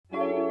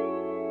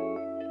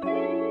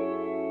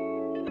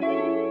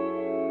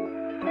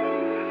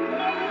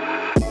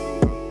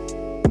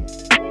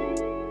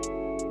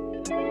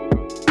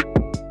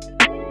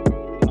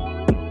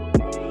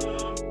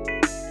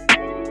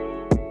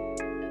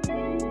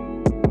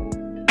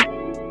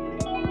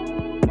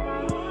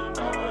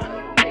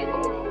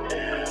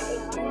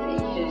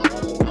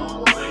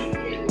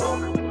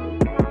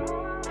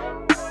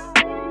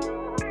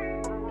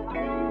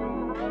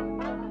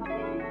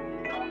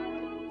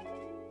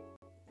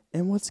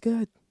And what's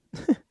good?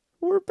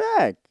 We're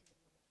back.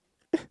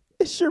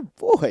 It's your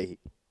boy.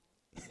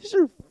 It's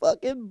your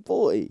fucking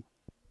boy.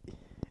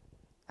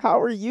 How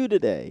are you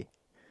today?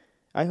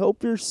 I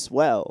hope you're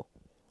swell.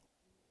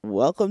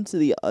 Welcome to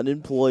the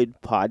Unemployed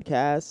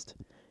Podcast.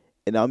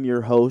 And I'm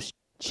your host,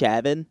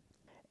 Chavin.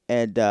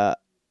 And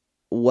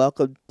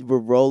welcome. We're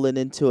rolling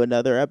into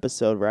another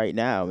episode right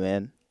now,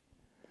 man.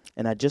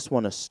 And I just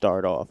want to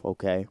start off,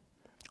 okay?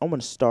 I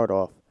want to start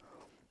off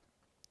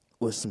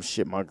with some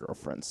shit my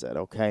girlfriend said,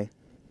 okay?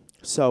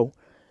 So,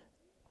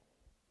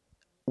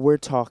 we're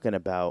talking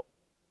about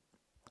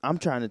I'm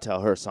trying to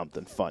tell her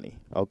something funny,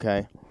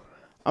 okay?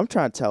 I'm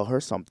trying to tell her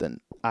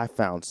something I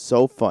found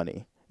so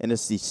funny, and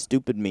it's these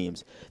stupid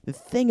memes. The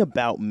thing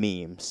about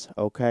memes,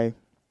 okay?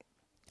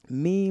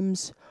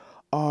 Memes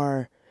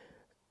are,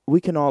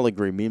 we can all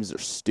agree, memes are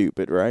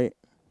stupid, right?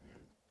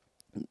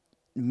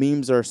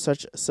 Memes are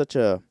such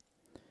a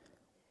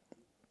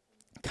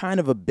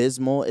kind of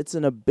abysmal. It's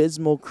an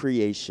abysmal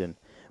creation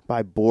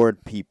by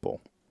bored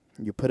people.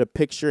 You put a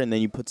picture and then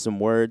you put some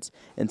words,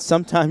 and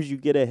sometimes you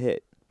get a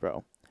hit,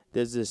 bro.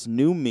 There's this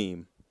new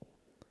meme,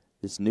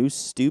 this new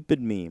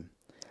stupid meme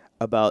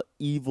about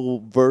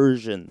evil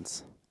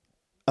versions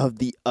of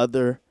the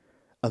other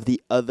of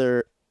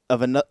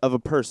a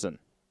person.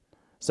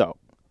 So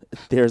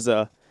there's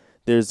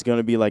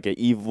gonna be like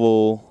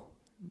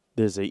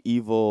there's a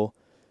evil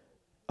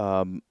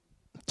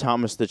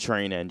Thomas the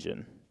Train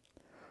Engine.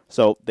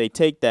 So they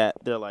take that,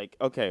 they're like,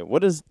 okay,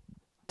 what does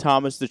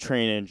Thomas the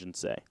Train Engine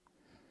say?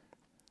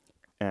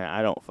 And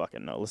I don't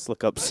fucking know. Let's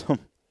look up some.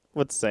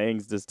 What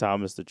sayings does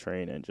Thomas the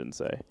Train Engine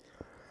say?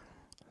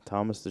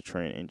 Thomas the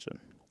Train Engine.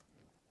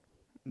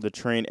 The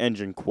train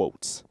engine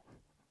quotes.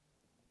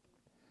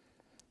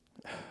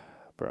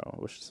 Bro, I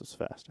wish this was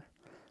faster.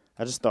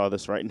 I just thought of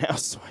this right now,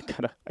 so I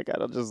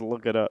gotta just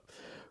look it up.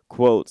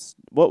 Quotes.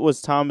 What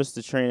was Thomas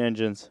the Train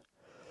Engine's?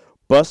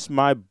 Bust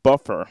my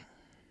buffer.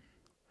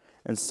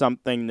 And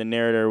something the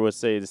narrator would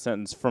say the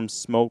sentence from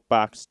smoke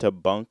box to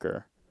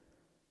bunker.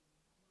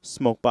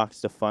 Smoke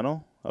box to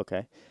funnel?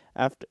 Okay.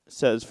 After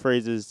says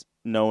phrases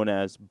known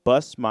as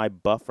bust my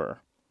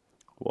buffer.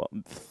 Well,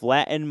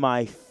 flatten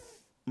my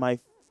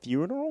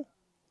funeral?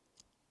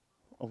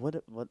 Oh,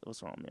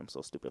 what's wrong with me? I'm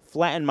so stupid.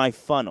 Flatten my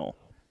funnel.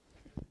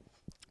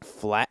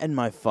 Flatten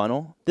my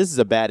funnel? This is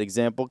a bad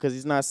example because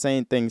he's not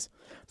saying things.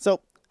 So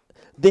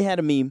they had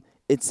a meme.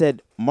 It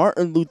said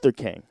Martin Luther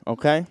King,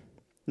 okay?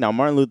 Now,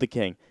 Martin Luther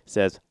King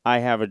says, I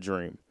have a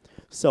dream.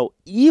 So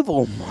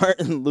evil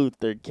Martin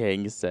Luther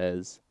King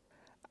says,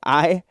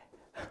 I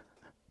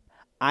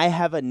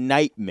have a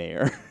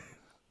nightmare.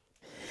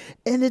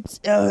 And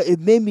it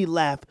made me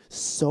laugh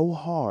so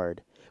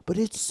hard, but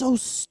it's so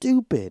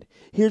stupid.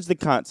 Here's the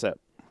concept.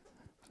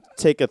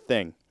 Take a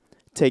thing.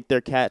 Take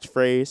their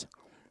catchphrase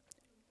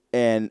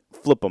and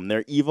flip them.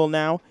 They're evil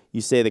now.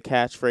 You say the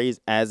catchphrase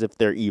as if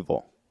they're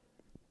evil.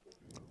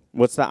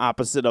 What's the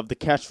opposite of the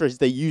catchphrase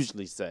they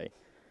usually say?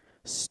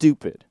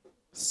 Stupid.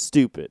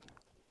 Stupid.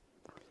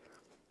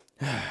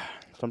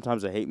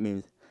 Sometimes I hate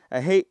memes.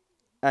 I hate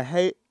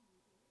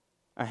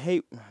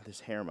there's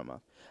hair in my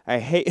mouth. I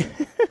hate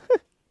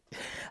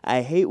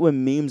I hate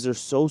when memes are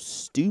so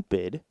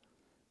stupid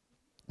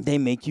they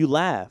make you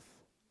laugh.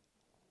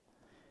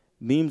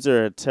 Memes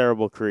are a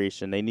terrible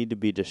creation. They need to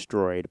be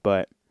destroyed,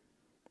 but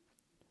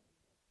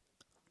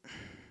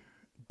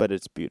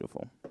it's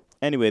beautiful.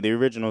 Anyway, the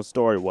original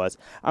story was,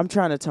 I'm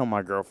trying to tell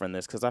my girlfriend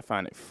this because I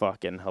find it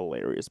fucking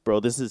hilarious, bro.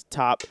 This is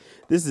top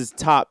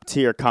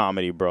tier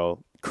comedy,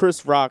 bro.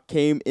 Chris Rock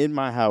came in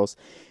my house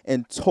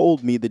and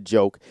told me the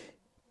joke.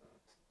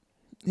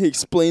 He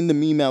explained the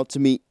meme out to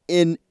me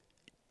in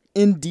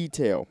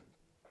detail.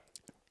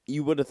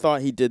 You would have thought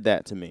he did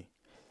that to me.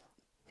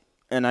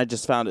 And I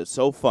just found it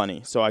so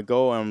funny. So I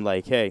go and I'm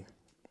like, hey,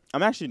 I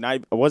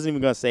wasn't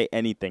even going to say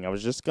anything. I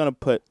was just going to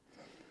put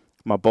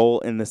my bowl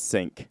in the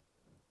sink.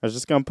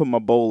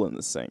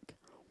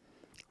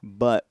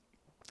 But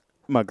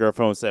my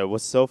girlfriend said,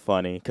 what's so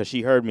funny? Because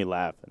she heard me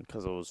laughing.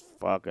 Because it was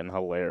fucking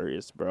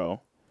hilarious,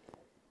 bro.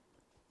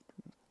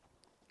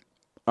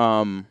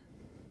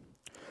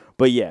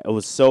 But yeah, it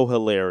was so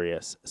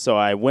hilarious. So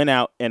I went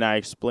out and I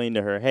explained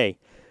to her, hey,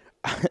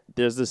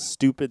 there's this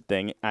stupid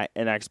thing. I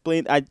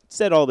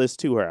said all this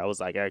to her. I was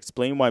like, I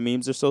explained why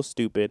memes are so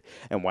stupid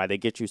and why they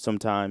get you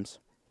sometimes.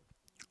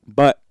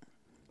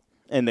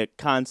 And the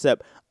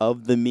concept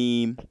of the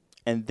meme.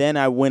 And then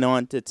I went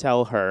on to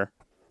tell her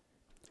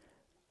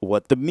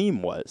what the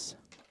meme was.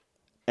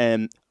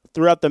 And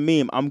throughout the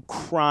meme, I'm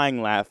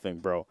crying laughing,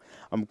 bro.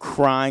 I'm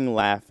crying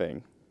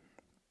laughing.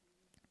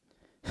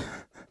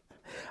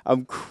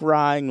 I'm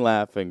crying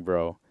laughing,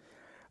 bro.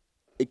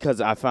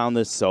 Because I found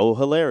this so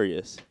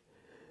hilarious.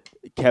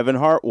 Kevin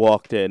Hart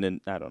walked in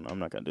and I don't know, I'm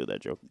not going to do that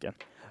joke again.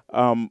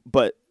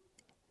 But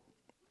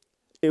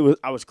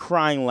I was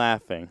crying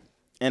laughing.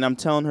 And I'm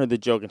telling her the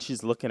joke and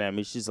she's looking at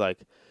me. She's like,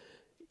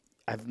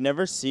 I've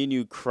never seen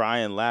you cry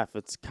and laugh.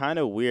 It's kind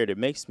of weird. It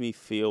makes me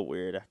feel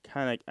weird.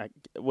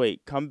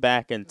 Wait, come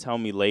back and tell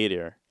me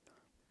later.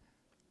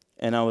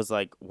 And I was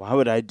like, why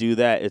would I do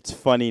that? It's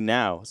funny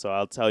now, so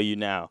I'll tell you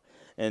now.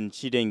 And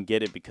she didn't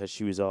get it because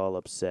she was all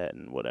upset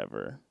and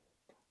whatever.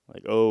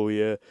 Like, oh,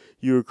 yeah,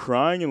 you were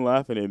crying and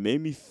laughing. It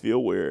made me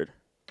feel weird.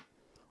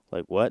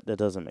 Like, what? That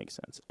doesn't make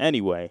sense.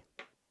 Anyway,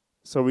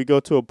 so we go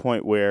to a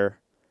point where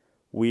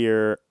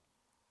we're,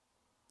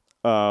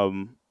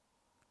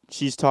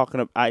 she's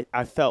talking. I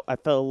felt a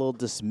little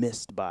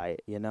dismissed by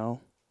it, you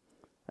know?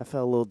 I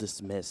felt a little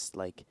dismissed.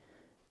 Like,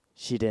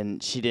 she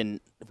didn't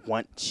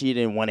want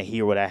to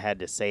hear what I had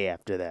to say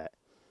after that.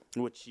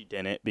 Which she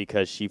didn't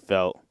because she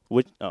felt,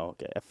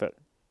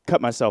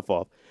 cut myself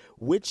off.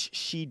 Which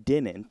she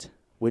didn't,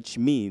 which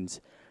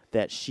means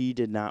that she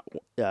didn't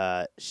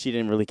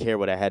really care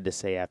what I had to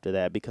say after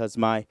that because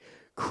my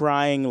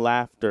crying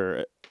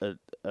laughter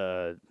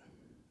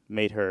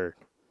made her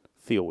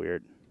feel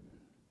weird.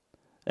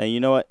 And you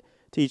know what?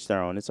 To each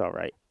their own. It's all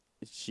right.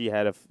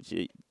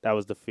 That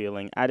was the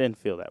feeling. I didn't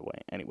feel that way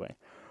anyway.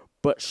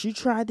 But she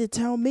tried to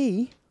tell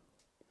me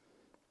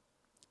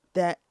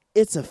that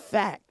it's a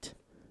fact.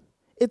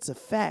 It's a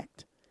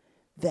fact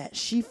that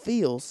she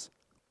feels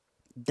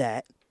that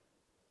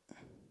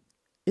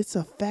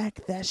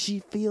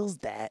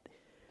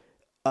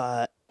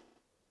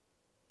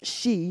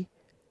she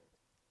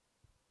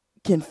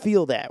can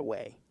feel that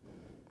way.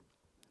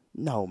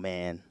 No,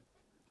 man.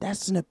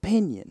 That's an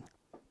opinion.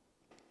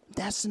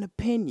 That's an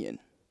opinion.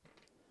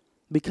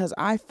 Because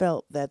I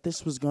felt that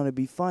this was going to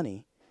be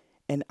funny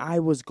and I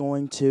was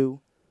going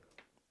to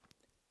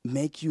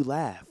make you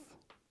laugh,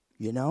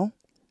 you know?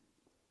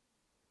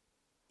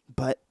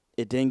 But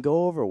it didn't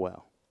go over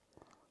well.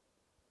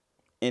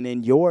 And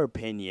in your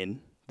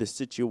opinion, the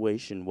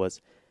situation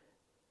was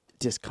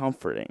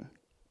discomforting.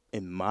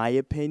 In my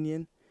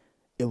opinion,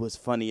 it was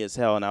funny as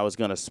hell, and I was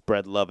going to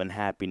spread love and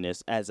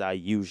happiness as I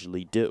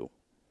usually do.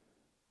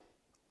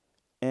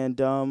 And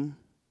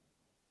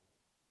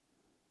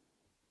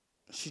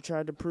she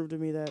tried to prove to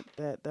me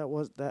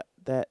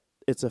that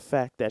it's a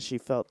fact that she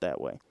felt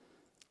that way.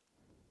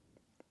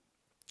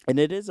 And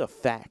it is a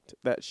fact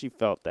that she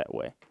felt that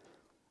way.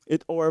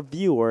 Or a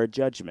view or a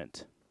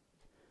judgment.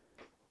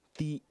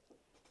 The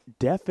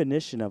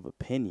definition of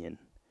opinion,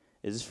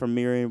 is this from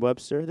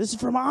Merriam-Webster? This is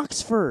from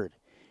Oxford.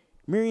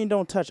 Merriam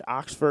don't touch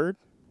Oxford.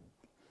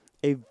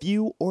 A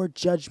view or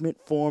judgment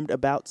formed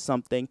about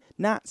something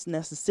not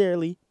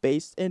necessarily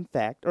based in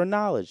fact or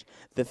knowledge.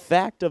 The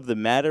fact of the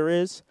matter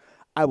is,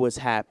 I was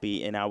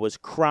happy and I was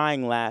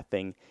crying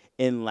laughing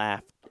in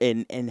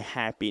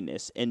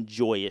happiness and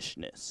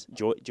joyousness.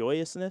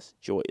 Joyousness.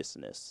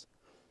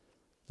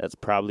 That's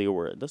probably a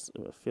word.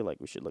 I feel like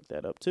we should look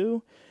that up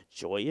too.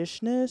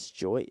 Joyousness,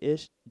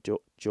 joyousness.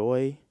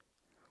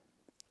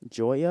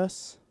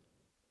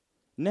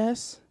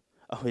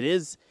 Oh, it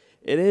is.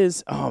 It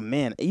is. Oh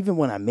man, even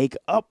when I make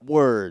up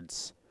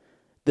words,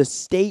 the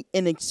state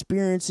and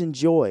experience and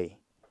joy.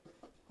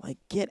 Like,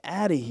 get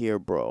out of here,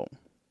 bro.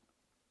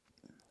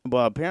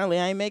 Well, apparently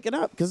I ain't making it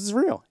up because it's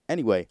real.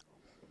 Anyway,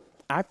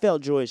 I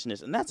felt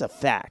joyousness, and that's a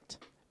fact.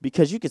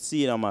 Because you could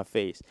see it on my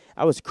face.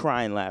 I was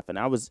crying, laughing.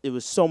 It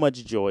was so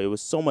much joy. It was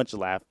so much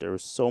laughter. It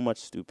was so much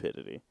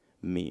stupidity.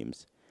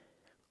 Memes.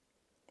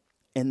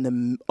 And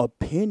the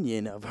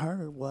opinion of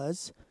her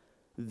was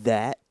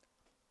that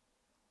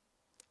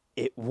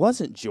it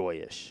wasn't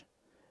joyous.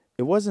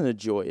 It wasn't a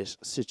joyous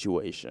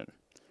situation.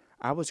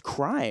 I was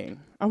crying.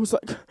 I was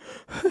like,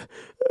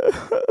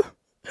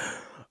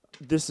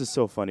 this is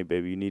so funny,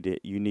 baby. You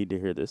need to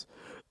hear this.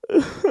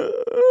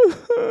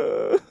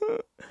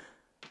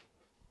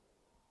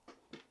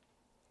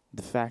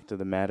 The fact of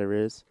the matter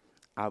is,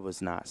 I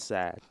was not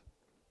sad.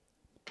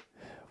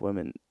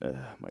 Women,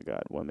 my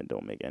God, women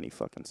don't make any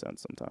fucking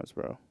sense sometimes,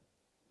 bro.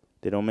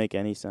 They don't make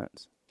any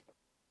sense.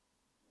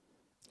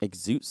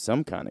 Exude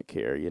some kind of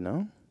care, you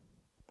know?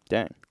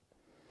 Dang.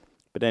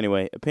 But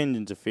anyway,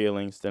 opinions are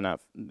feelings. They're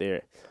not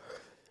there.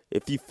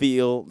 If you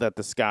feel that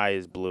the sky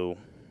is blue,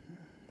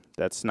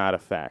 that's not a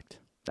fact.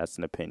 That's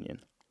an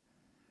opinion.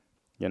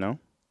 You know?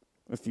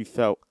 If you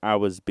felt I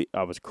was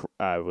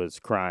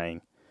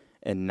crying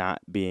and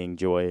not being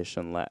joyous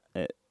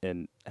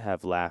and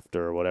have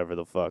laughter or whatever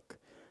the fuck,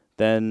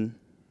 then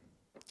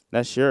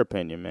that's your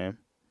opinion, man.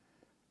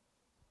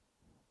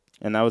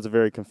 And that was a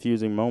very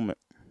confusing moment.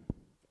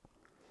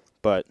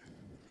 But,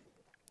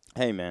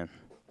 hey, man,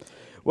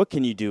 what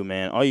can you do,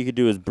 man? All you can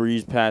do is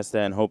breeze past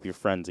that and hope you're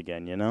friends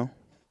again, you know?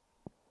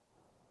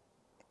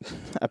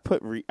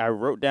 I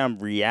wrote down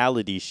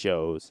reality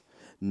shows.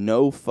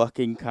 No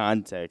fucking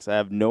context. I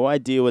have no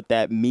idea what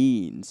that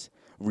means.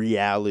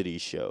 Reality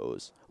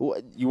shows.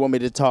 What, you want me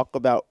to talk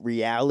about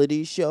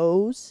reality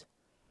shows?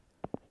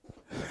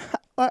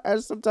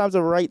 Sometimes I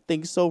write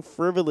things so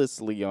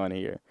frivolously on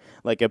here.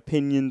 Like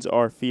opinions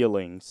are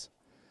feelings.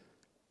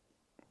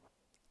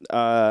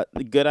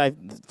 Good, I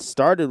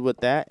started with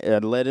that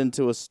and led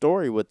into a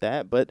story with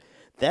that, but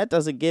that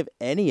doesn't give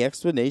any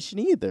explanation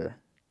either.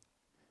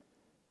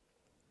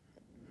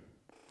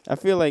 I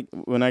feel like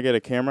when I get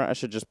a camera, I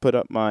should just put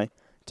up my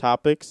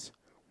topics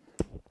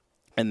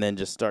and then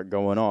just start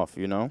going off,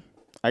 you know?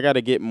 I got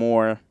to get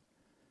more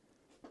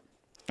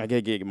I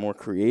gotta get more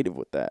creative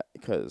with that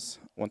because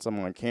once I'm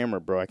on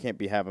camera, bro, I can't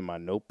be having my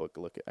notebook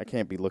I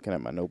can't be looking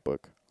at my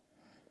notebook.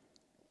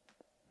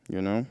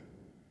 You know?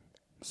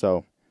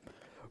 So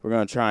we're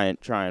gonna try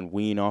and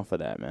wean off of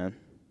that, man.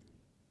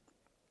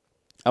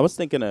 I was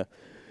thinking of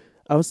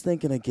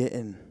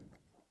getting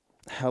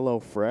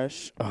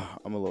HelloFresh.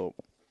 I'm a little.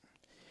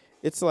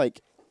 It's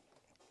like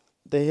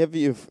they have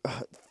you.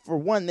 For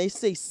one, they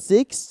say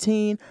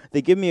 16.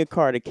 They give me a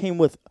card. It came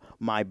with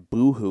my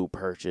Boohoo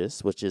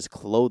purchase, which is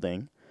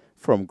clothing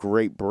from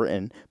Great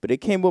Britain. But it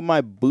came with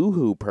my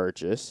Boohoo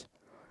purchase.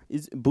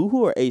 Is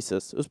Boohoo or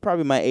Asus? It was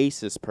probably my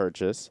Asus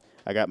purchase.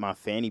 I got my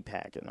fanny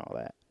pack and all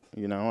that.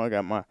 You know, I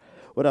got my.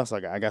 What else I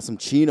got? I got some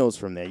chinos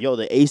from there. Yo,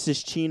 the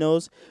Asus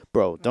chinos.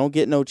 Bro, don't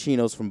get no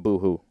chinos from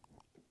Boohoo.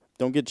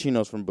 Don't get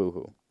chinos from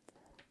Boohoo.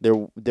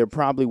 They're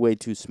probably way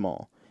too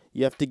small.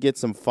 You have to get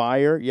some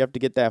fire. You have to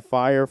get that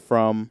fire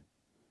from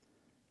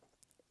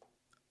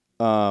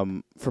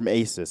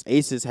Asus.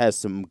 Asus has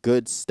some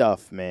good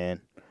stuff,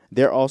 man.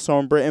 They're also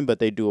in Britain, but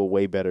they do a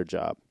way better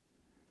job.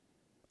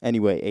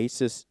 Anyway,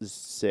 Asus is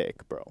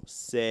sick, bro.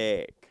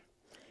 Sick.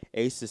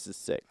 Asus is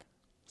sick.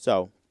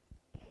 So,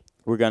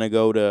 we're going to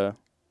go to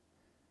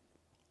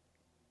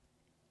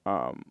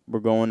we're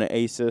going to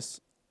Asus.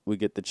 We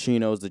get the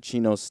chinos. The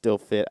chinos still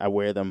fit. I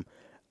wear them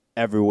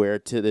everywhere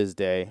to this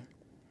day.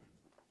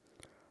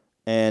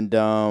 And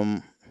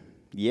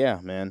yeah,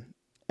 man.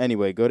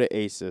 Anyway, go to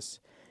Asus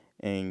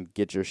and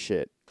get your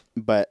shit.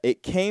 But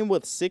it came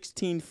with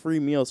 16 free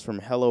meals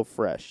from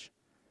HelloFresh,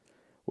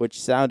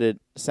 which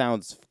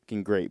sounds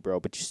fucking great, bro.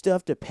 But you still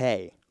have to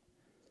pay.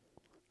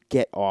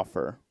 Get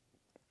offer.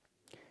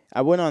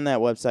 I went on that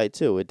website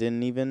too. They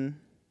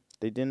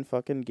didn't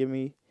fucking give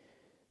me.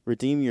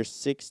 Redeem your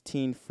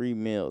 16 free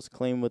meals.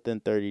 Claim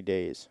within 30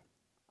 days.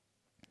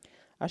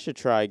 I should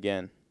try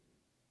again.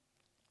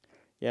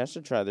 Yeah, I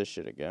should try this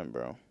shit again,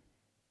 bro.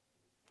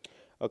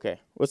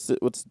 Okay, what's the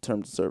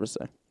terms of service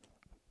say?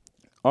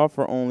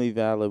 Offer only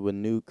valid with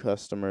new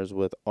customers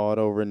with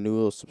auto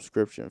renewal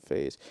subscription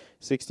phase.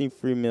 16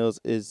 free meals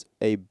is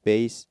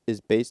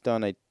based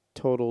on a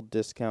total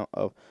discount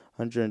of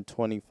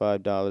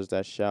 $125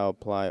 that shall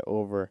apply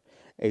over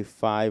a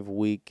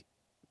 5-week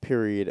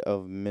period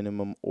of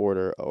minimum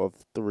order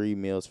of 3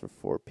 meals for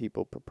 4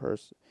 people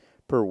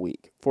per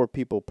week. 4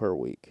 people per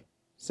week.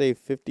 Save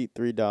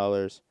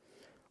 $53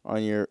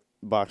 on your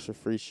box for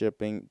free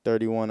shipping,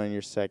 $31 on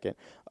your second.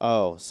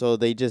 Oh, so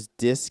they just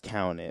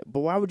discount it.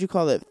 But why would you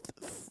call it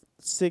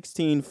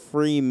 16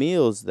 free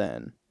meals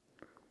then?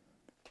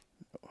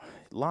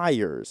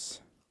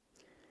 Liars.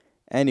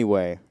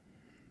 Anyway,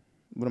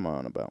 what am I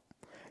on about?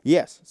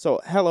 Yes,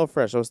 so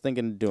HelloFresh, I was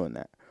thinking of doing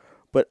that.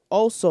 But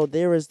also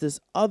there is this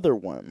other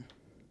one.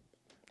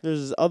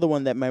 There's this other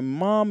one that my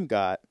mom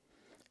got,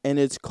 and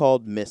it's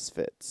called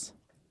Misfits.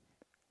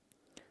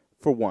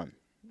 For one.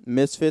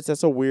 Misfits,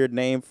 that's a weird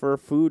name for a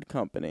food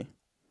company.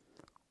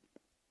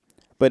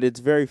 But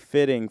it's very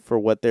fitting for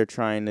what they're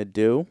trying to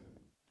do.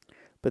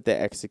 But the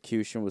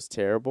execution was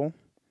terrible.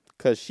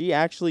 Because she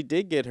actually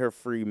did get her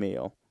free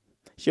meal.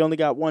 She only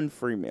got 1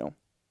 free meal.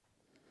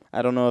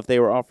 I don't know if they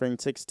were offering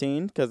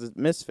 16 because it's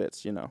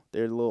Misfits, you know.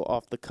 They're a little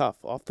off the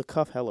cuff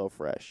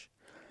HelloFresh.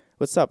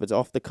 What's up? It's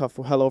off the cuff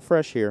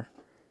HelloFresh here.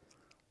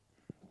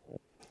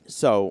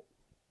 So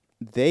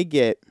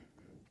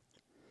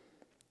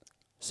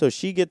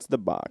she gets the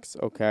box,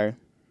 okay?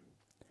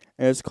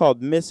 And it's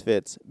called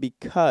Misfits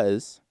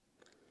because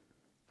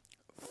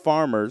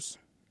farmers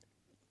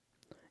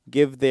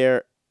give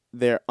their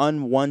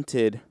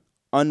unwanted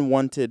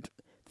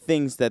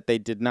things that they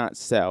did not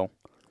sell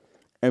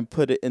and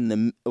put it in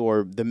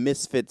the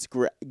Misfits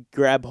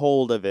grab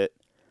hold of it.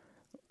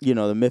 You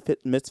know, the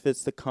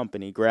Misfits, the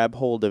company, grab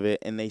hold of it,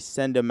 and they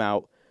send them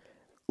out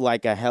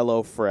like a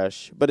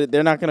HelloFresh. But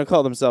they're not going to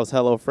call themselves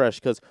HelloFresh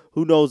because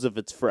who knows if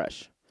it's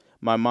fresh.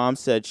 My mom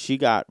said she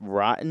got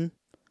rotten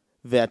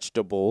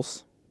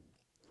vegetables.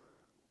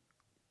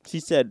 She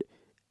said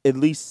at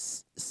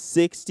least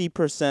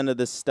 60% of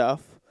the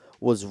stuff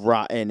was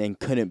rotten and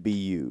couldn't be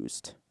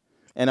used.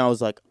 And I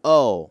was like,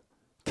 oh,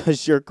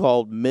 because you're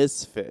called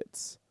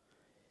Misfits.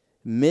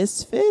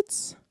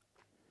 Misfits?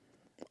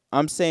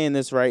 I'm saying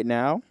this right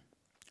now.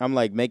 I'm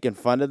like making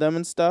fun of them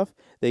and stuff.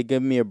 They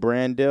give me a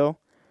brand deal.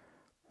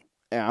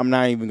 And I'm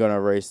not even going to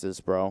erase this,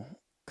 bro.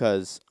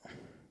 Because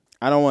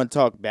I don't want to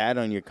talk bad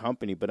on your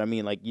company, but I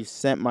mean, like, you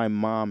sent my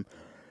mom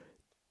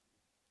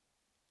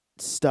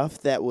stuff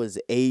that was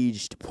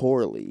aged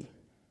poorly.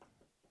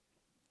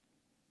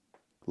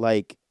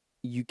 Like,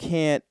 you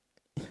can't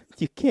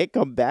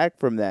come back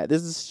from that.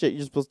 This is shit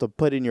you're supposed to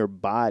put in your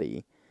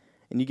body,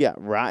 and you got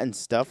rotten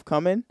stuff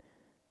coming.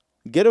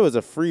 Get it as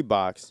a free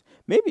box.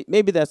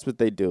 Maybe that's what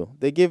they do.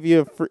 They give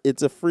you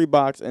it's a free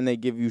box, and they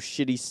give you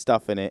shitty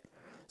stuff in it.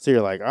 So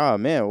you're like, oh,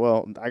 man,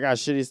 well, I got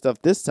shitty stuff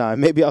this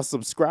time. Maybe I'll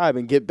subscribe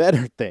and get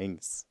better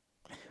things,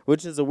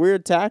 which is a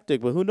weird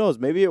tactic, but who knows?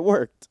 Maybe it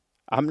worked.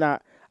 I'm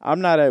not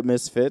at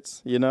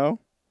Misfits, you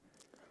know?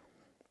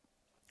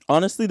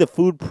 Honestly, the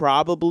food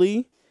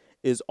probably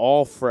is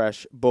all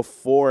fresh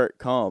before it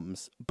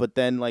comes, but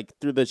then like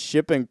through the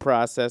shipping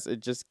process, it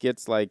just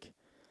gets like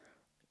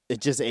it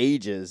just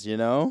ages, you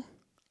know?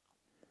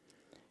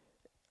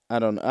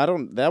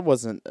 That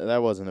wasn't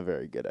a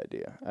very good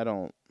idea.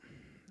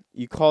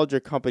 You called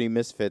your company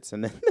Misfits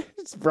and then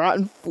there's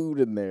rotten food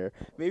in there.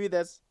 Maybe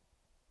that's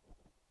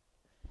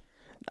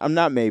I'm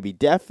not maybe.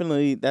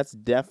 Definitely that's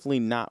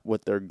definitely not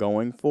what they're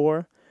going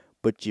for,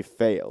 but you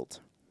failed.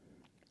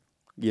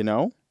 You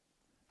know?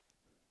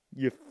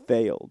 You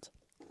failed.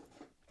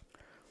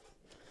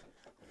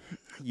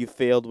 You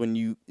failed when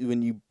you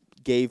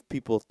gave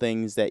people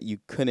things that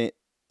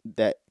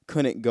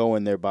couldn't go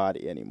in their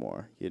body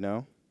anymore, you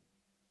know?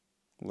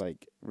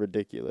 Like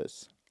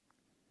ridiculous.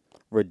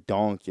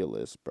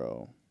 Redonkulous,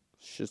 bro.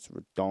 It's just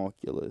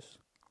redonkulous.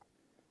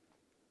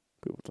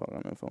 People talking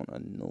on their phone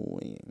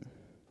annoying.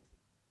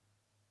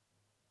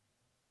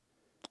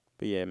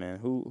 But yeah, man,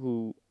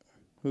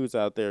 who's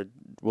out there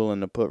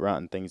willing to put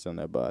rotten things on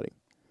their body?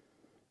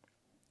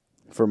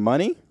 For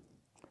money?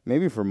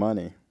 Maybe for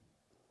money.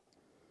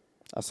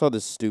 I saw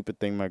this stupid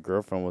thing my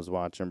girlfriend was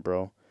watching,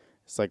 bro.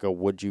 It's like a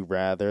would you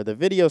rather. The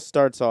video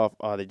starts off,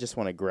 oh, they just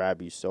want to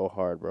grab you so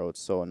hard, bro. It's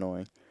so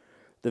annoying.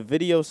 The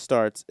video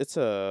starts, it's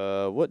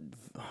a,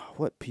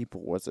 what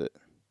people was it?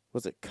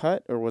 Was it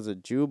Cut or was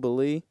it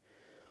Jubilee?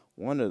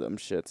 One of them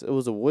shits. It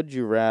was a would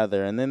you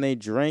rather. And then they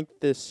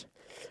drank this,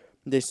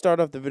 they start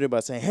off the video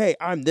by saying, hey,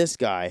 I'm this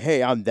guy.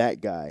 Hey, I'm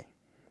that guy.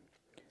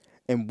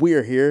 And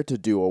we're here to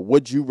do a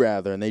would you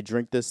rather. And they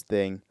drink this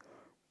thing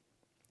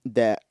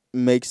that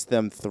makes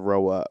them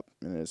throw up.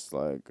 And it's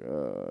like,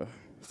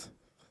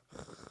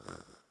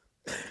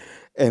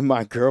 and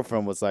my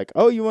girlfriend was like,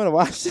 oh, you want to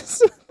watch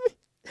this?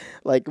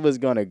 Like it was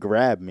going to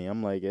grab me.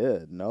 I'm like,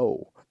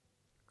 no.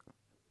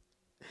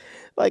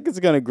 Like it's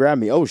going to grab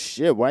me. Oh,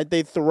 shit. Why'd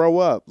they throw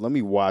up? Let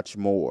me watch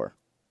more.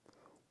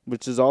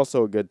 Which is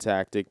also a good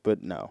tactic,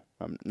 but no,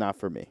 not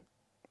for me.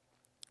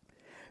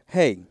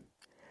 Hey,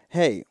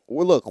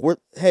 well, look, we're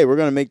going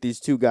to make these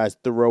two guys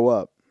throw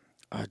up.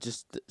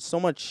 Just so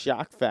much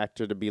shock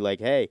factor to be like,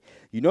 hey,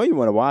 you know you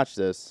want to watch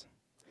this.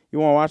 You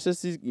want to watch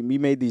this? We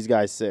made these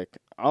guys sick.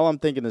 All I'm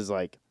thinking is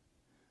like,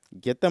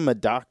 get them a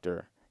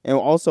doctor. And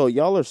also,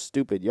 y'all are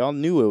stupid. Y'all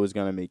knew it was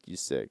going to make you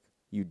sick.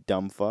 You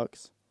dumb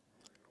fucks.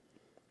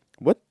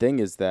 What thing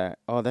is that?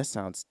 Oh, that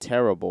sounds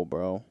terrible,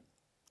 bro.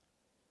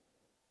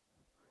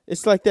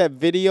 It's like that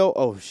video.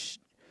 Oh,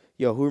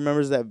 yo, who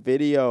remembers that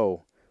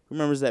video? Who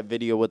remembers that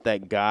video with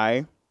that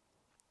guy?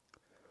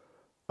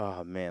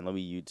 Oh, man, let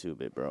me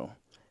YouTube it, bro.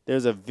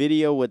 There's a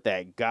video with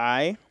that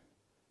guy.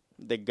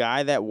 The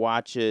guy that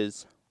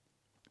watches.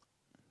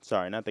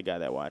 Sorry, not the guy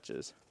that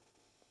watches.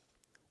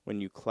 When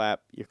you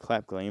clap, your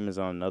clap game is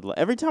on another.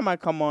 Every time I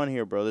come on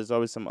here, bro, there's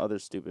always some other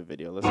stupid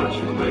video. Let's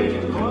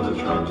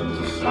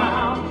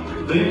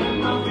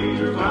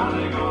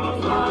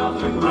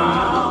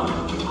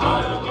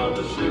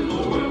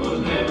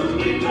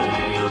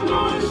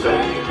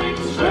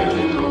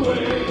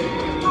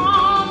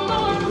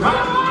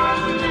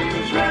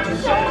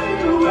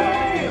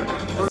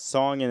The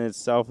song in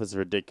itself is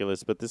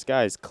ridiculous, but this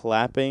guy is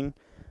clapping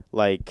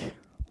like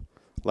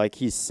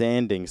he's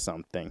sanding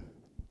something.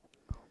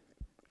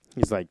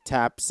 He's like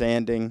tap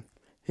sanding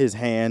his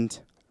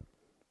hand.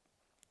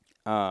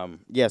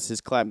 Yes,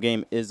 his clap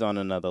game is on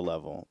another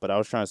level, but I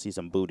was trying to see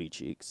some booty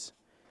cheeks.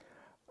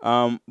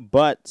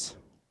 But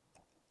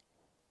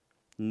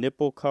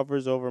nipple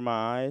covers over my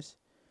eyes.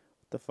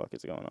 What the fuck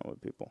is going on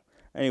with people?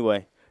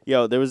 Anyway,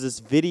 yo, there was this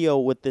video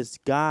with this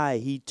guy.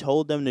 He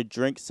told them to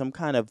drink some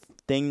kind of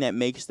thing that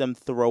makes them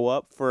throw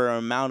up for an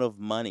amount of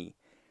money.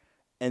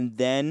 And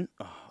then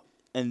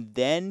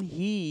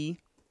he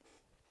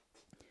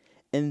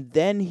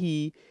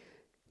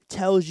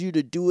tells you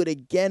to do it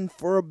again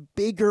for a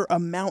bigger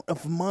amount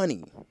of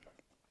money.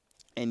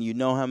 And you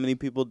know how many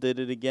people did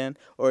it again?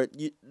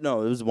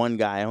 No, it was one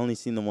guy. I only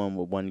seen the one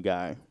with one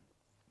guy.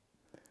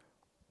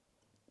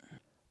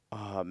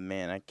 Oh,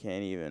 man, I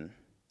can't even.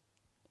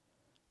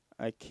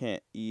 I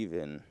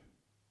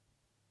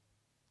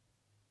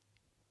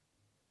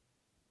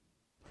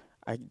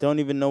don't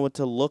even know what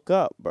to look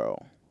up,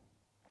 bro.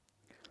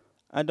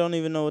 I don't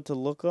even know what to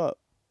look up.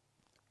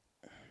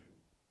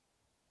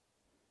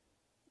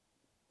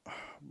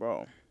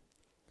 Bro,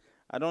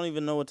 I don't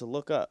even know what to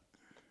look up.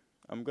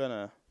 I'm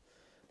gonna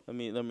let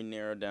me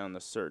narrow down the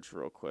search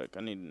real quick.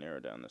 I need to narrow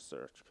down the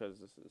search because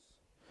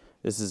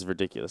this is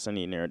ridiculous. I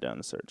need to narrow down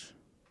the search.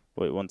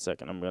 Wait 1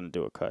 second. I'm gonna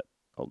do a cut.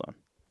 Hold on.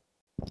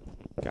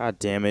 God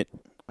damn it.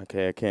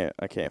 Okay,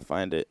 I can't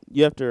find it.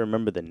 You have to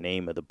remember the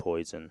name of the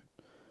poison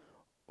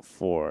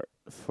for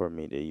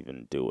me to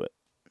even do it.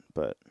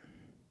 But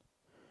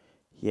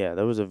yeah,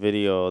 there was a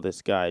video.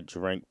 This guy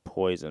drank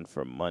poison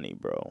for money,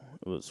 bro.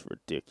 It was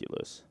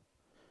ridiculous.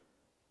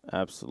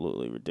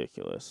 Absolutely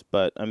ridiculous.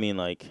 But, I mean,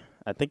 like,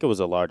 I think it was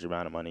a large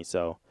amount of money,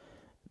 so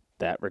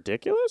that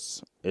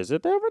ridiculous? Is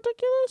it that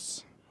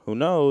ridiculous? Who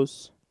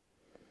knows?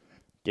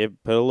 Shove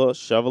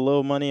a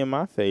little money in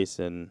my face,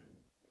 and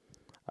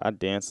I'd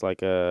dance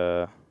like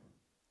a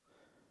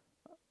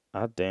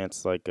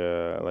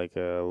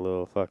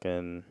little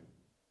fucking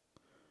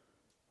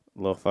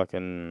little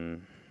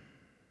fucking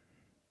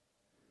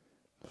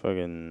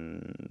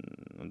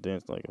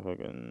dance like a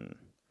fucking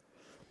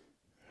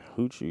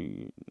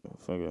hoochie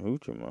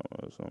mama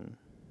or something.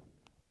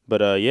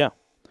 But yeah,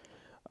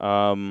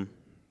 um,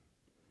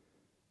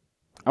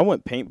 I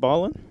went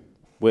paintballing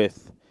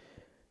with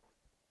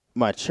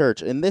my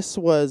church, and this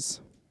was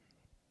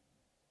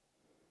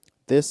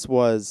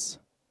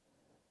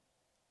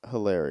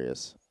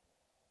hilarious.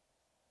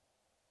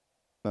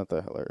 Not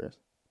that hilarious,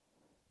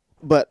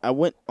 but I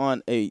went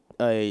on a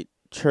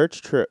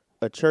church trip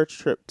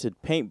to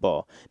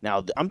paintball.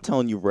 Now I'm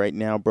telling you right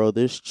now, bro,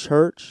 this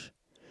church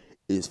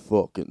is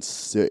fucking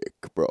sick,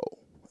 bro.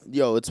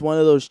 Yo, it's one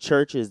of those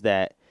churches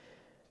that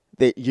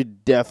you're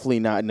definitely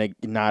not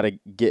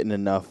getting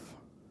enough.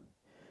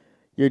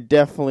 You're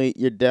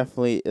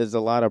definitely there's a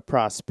lot of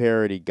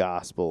prosperity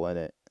gospel in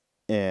it,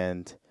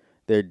 and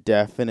they're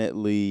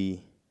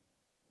definitely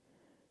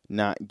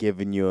not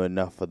giving you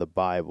enough of the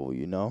Bible.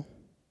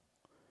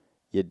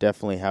 You're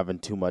definitely having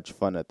too much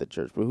fun at the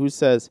church. But who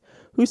says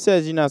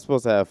you're not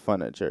supposed to have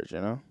fun at church?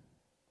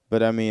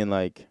 But I mean,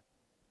 like,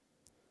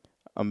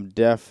 I'm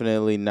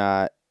definitely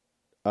not.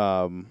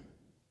 Um,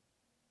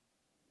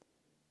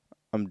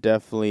 I'm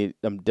definitely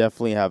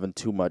having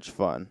too much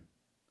fun,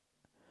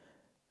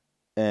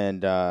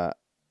 and I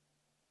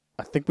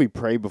think we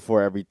pray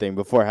before everything.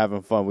 Before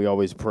having fun, we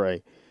always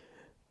pray.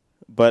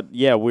 But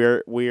yeah,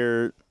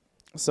 we're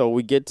so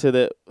we get to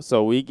go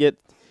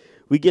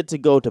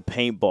to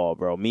paintball,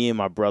 bro. Me and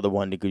my brother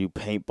wanted to go do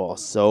paintball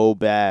so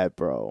bad,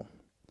 bro.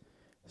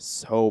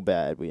 So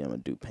bad we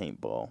want to do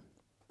paintball.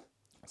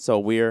 So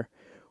we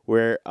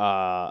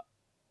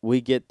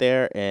get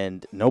there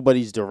and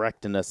nobody's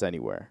directing us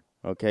anywhere.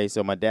 Okay,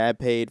 so my dad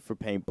paid for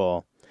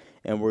paintball,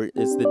 and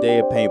it's the day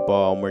of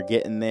paintball, and we're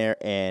getting there,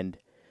 and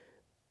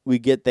we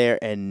get there,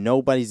 and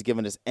nobody's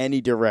giving us any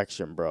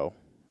direction, bro.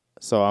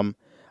 So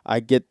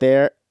I get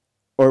there,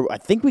 or I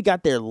think we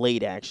got there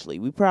late. Actually,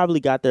 we probably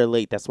got there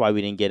late. That's why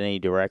we didn't get any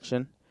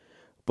direction.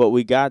 But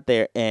we got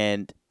there,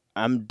 and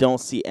I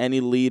don't see any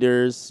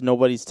leaders.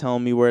 Nobody's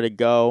telling me where to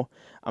go.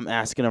 I'm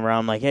asking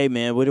around, like, "Hey,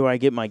 man, where do I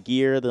get my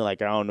gear?" They're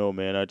like, "I don't know,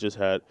 man.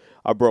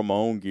 I brought my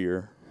own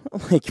gear." I'm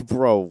like,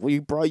 bro,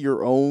 you brought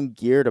your own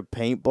gear to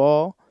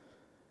paintball?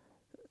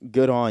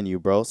 Good on you,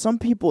 bro. Some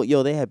people,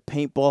 yo, they had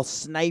paintball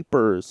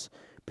snipers.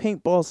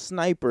 Paintball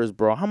snipers,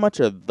 bro. How much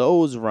are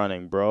those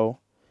running, bro?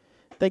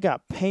 They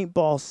got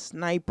paintball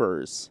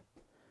snipers.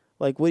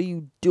 Like, what are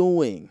you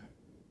doing?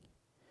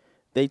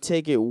 They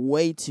take it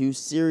way too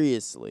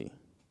seriously.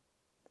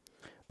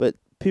 But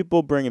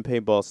people bringing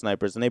paintball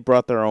snipers, and they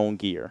brought their own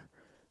gear.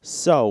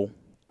 So,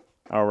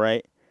 all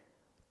right.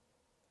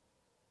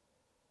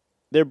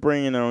 They're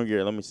bringing their own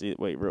gear. Let me see.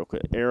 Wait, real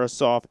quick.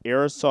 Airsoft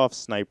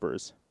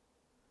snipers.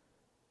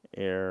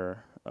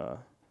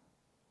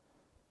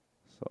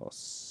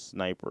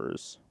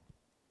 Snipers.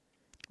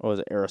 What was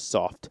it?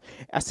 Airsoft.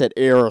 I said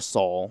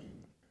aerosol.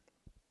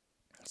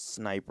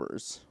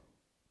 Snipers.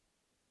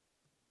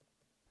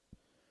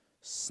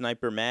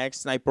 Sniper mag,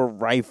 sniper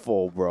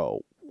rifle,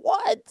 bro.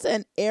 What?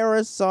 An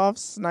airsoft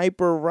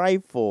sniper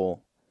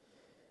rifle.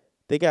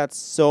 They got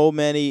so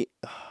many.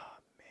 Oh,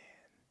 man.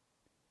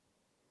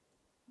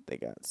 They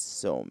got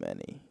so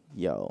many.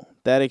 Yo,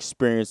 that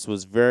experience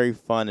was very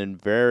fun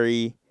and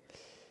very,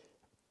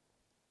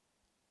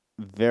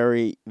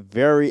 very,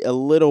 very a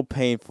little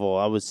painful.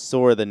 I was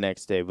sore the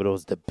next day, but it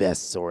was the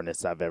best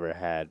soreness I've ever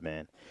had,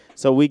 man.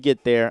 So we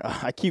get there.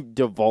 I keep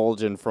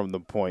divulging from the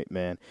point,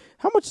 man.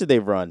 How much did they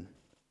run?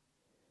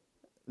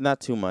 Not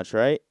too much,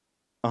 right?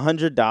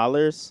 $100,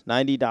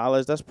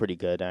 $90. That's pretty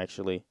good,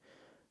 actually,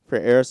 for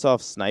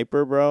airsoft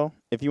sniper, bro.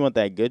 If you want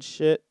that good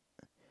shit.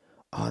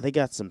 Oh, they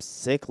got some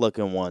sick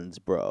looking ones,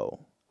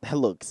 bro. That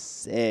looks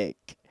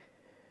sick.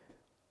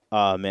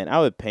 Oh man,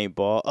 I would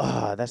paintball.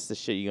 Oh, that's the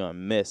shit you're gonna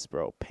miss,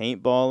 bro.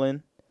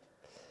 Paintballing.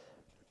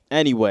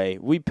 Anyway,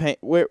 we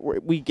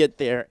get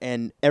there,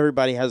 and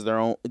everybody has their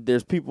own.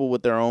 There's people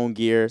with their own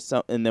gear.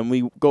 And then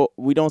we go.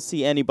 We don't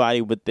see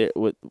anybody with their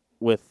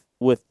with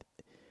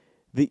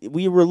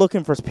we were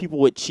looking for people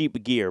with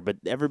cheap gear, but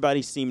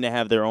everybody seemed to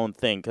have their own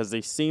thing because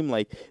they seem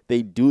like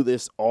they do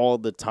this all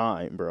the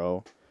time,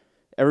 bro.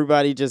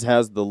 Everybody just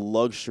has the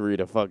luxury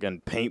to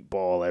fucking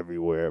paintball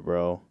everywhere,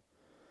 bro.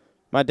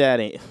 My dad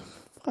ain't.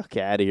 Fuck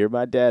out of here.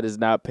 My dad is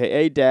not pay.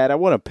 Hey, Dad, I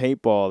want to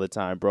paintball all the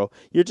time, bro.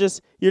 You're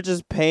just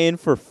paying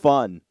for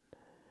fun.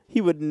 He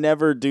would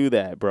never do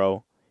that,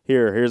 bro.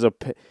 Here's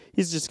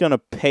he's just gonna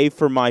pay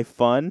for my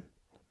fun.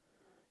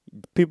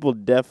 People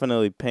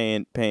definitely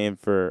paying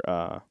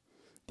for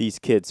these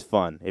kids'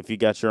 fun. If you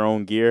got your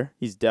own gear,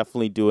 he's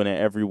definitely doing it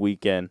every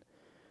weekend.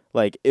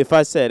 Like, if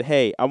I said,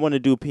 hey, I want to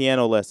do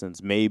piano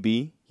lessons,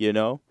 maybe,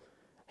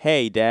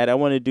 Hey, Dad, I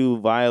want to do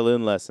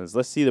violin lessons.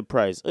 Let's see the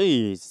price.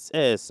 Hey,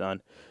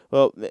 son.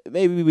 Well,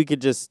 maybe we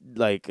could just,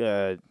 like,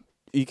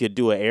 you could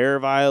do an air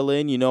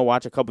violin,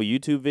 watch a couple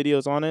YouTube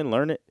videos on it and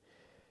learn it.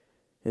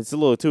 It's a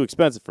little too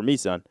expensive for me,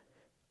 son.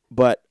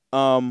 But,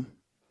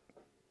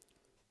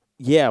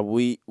 yeah,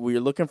 we're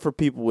looking for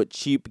people with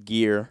cheap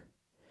gear,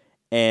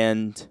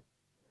 and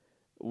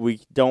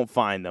we don't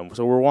find them.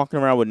 So we're walking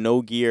around with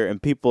no gear,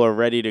 and people are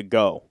ready to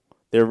go.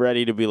 They're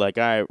ready to be like,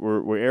 all right,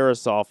 we're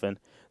aerosolving.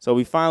 So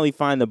we finally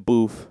find the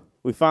booth.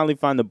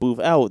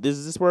 Oh,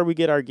 is this where we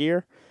get our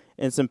gear?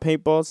 And some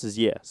paintballs? Says,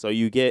 yeah. So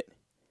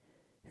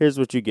here's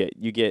what you get.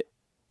 You get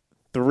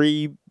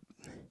 3.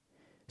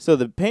 So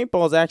the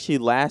paintballs actually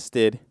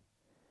lasted,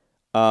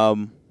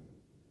 the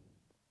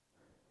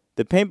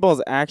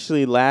paintballs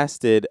actually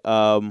lasted,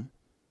 the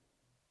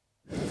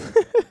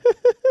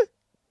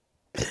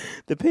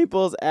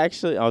paintballs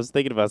actually, I was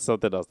thinking about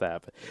something else that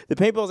happened. The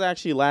paintballs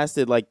actually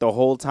lasted like the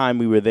whole time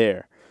we were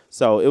there.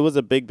 So it was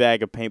a big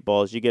bag of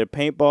paintballs. You get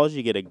paintballs,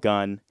 you get a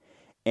gun,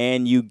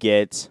 and you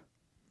get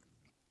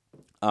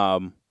a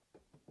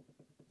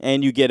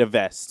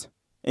vest.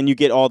 And you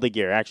get all the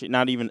gear. Actually,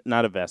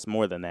 not a vest,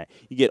 more than that.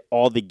 You get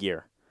all the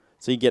gear.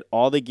 So you get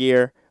all the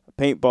gear,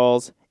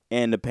 paintballs,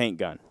 and the paint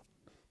gun.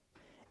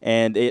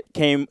 And it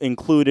came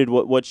included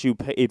what you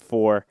paid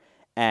for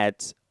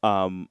at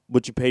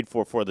what you paid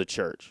for the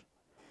church.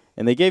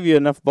 And they gave you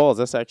enough balls.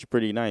 That's actually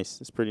pretty nice.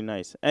 It's pretty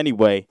nice.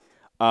 Anyway,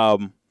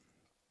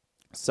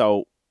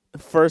 so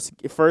first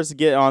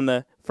get on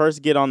the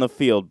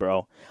field,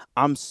 bro.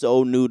 I'm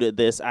so new to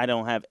this. I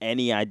don't have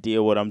any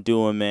idea what I'm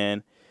doing,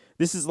 man.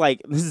 This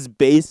is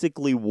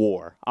basically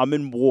war. I'm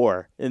in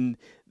war, and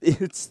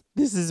this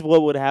is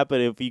what would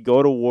happen if you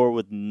go to war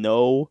with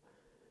no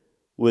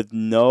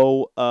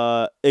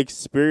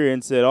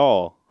experience at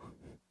all.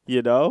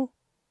 You know?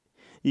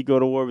 You go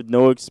to war with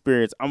no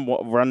experience. I'm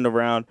running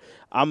around.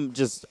 I'm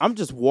just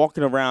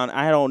walking around.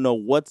 I don't know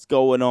what's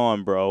going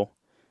on, bro.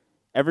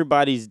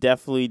 Everybody's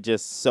definitely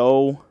just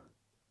so.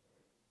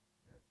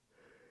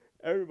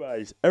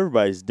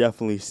 Everybody's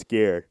definitely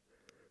scared,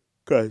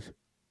 cause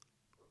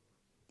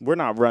we're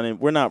not running.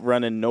 We're not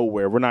running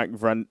nowhere.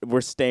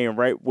 We're staying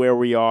right where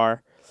we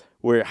are.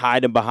 We're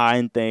hiding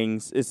behind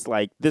things. It's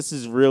like, this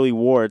is really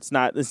war. It's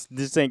not.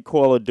 This ain't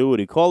Call of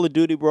Duty. Call of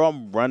Duty, bro.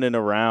 I'm running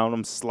around.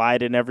 I'm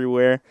sliding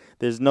everywhere.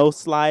 There's no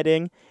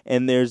sliding,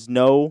 and there's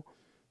no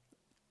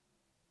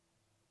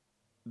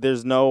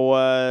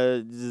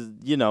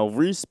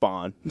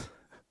respawn.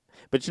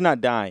 But you're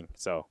not dying.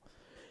 So,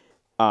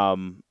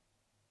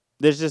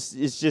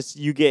 it's just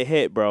you get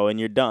hit, bro, and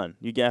you're done.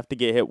 You have to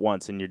get hit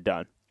once, and you're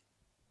done.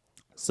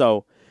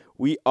 So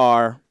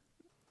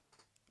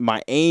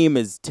my aim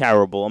is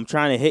terrible. I'm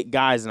trying to hit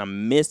guys, and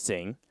I'm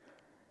missing,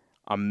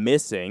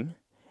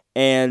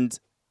 and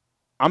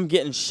I'm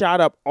getting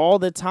shot up all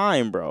the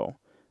time, bro.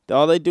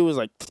 All they do is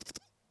like,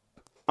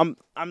 I'm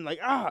like,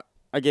 I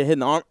get hit in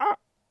the arm,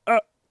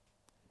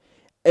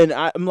 and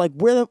I'm like,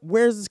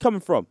 where is this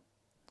coming from?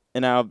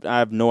 And I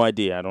have no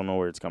idea. I don't know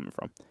where it's coming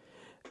from.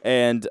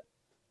 And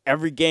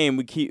every game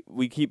we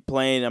keep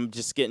playing, I'm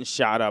just getting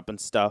shot up and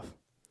stuff.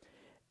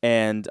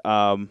 And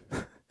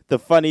the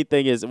funny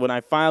thing is, when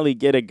I finally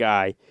get a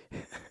guy,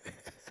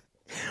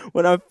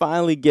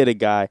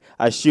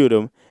 I shoot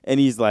him, and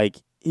he's like,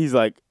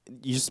 you're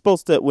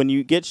supposed to, when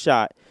you get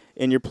shot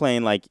and you're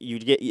playing, like,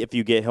 if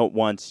you get hit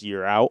once,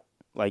 you're out,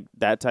 like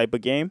that type of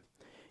game.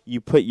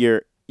 You put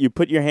your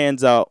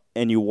hands out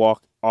and you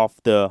walk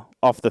off the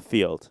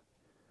field.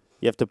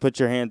 You have to put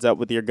your hands up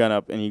with your gun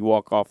up and you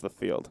walk off the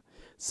field.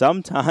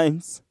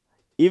 Sometimes,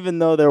 even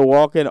though they're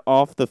walking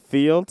off the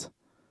field,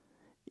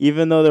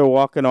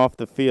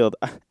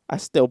 I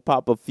still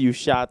pop a few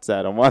shots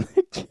at them on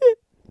the kid.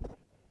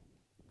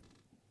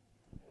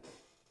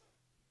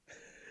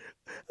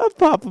 I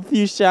pop a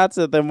few shots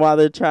at them while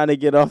they're trying to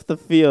get off the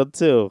field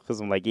too, because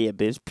I'm like, yeah,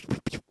 bitch.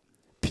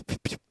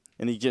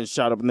 And he gets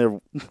shot up,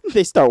 and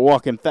they start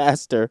walking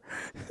faster.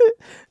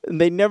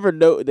 And they never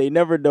know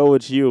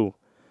it's you,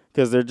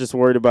 because they're just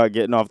worried about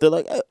getting off. They're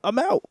like, I'm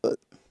out.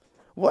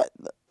 What?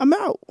 I'm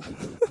out.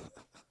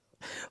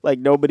 Like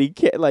nobody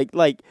cares. Like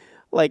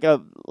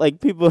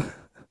people.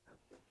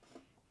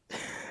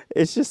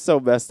 It's just so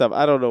messed up.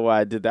 I don't know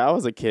why I did that. I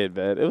was a kid,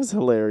 man. It was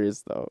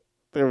hilarious though.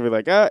 They would be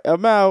like,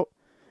 I'm out.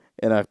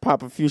 And I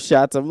pop a few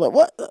shots. I'm like,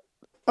 what?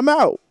 I'm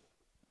out.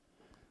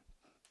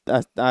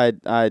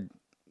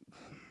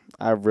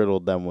 I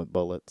riddled them with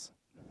bullets.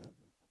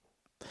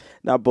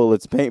 Not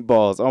bullets,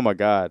 paintballs. Oh my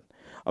God.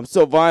 I'm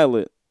so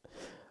violent.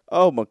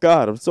 Oh my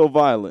God, I'm so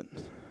violent.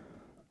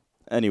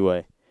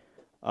 Anyway.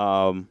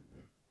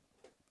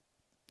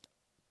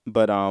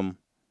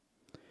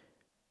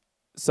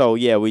 So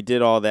yeah, we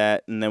did all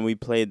that, and then we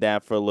played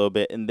that for a little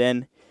bit, and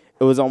then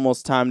it was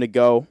almost time to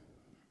go.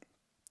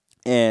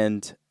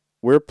 And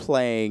we're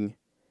playing.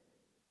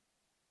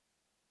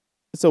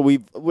 So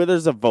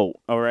there's a vote,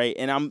 all right,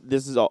 and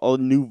this is all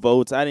new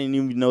votes. I didn't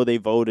even know they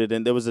voted,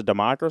 and there was a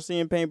democracy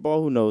in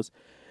paintball. Who knows?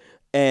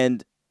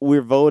 And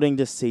we're voting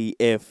to see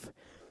if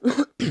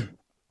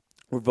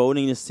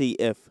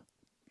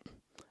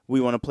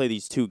we want to play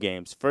these two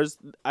games. First,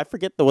 I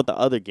forget what the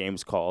other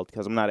game's called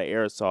because I'm not an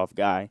airsoft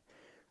guy.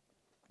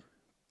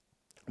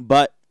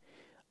 But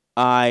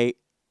the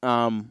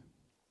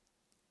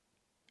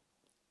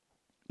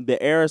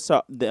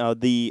airsoft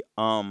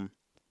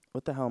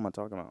what the hell am I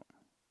talking about?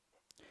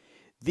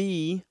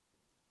 The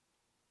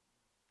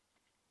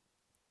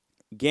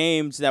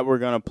games that we're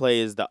going to play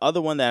is the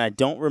other one that I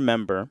don't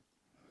remember,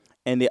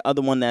 and the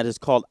other one that is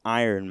called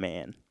Iron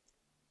Man.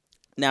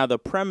 Now, the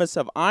premise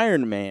of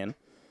Iron Man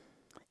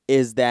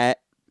is that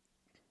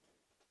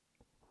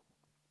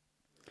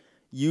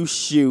you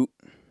shoot,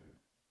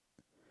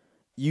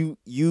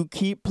 you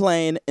keep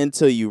playing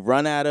until you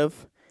run out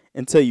of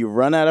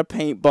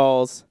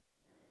paintballs,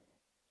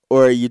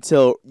 or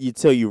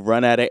till you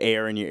run out of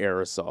air in your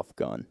airsoft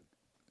gun.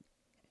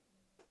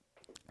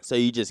 So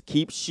you just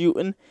keep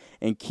shooting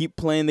and keep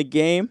playing the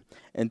game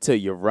until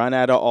you run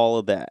out of all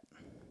of that.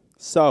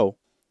 So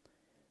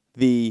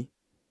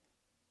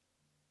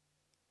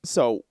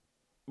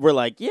we're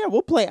like, yeah,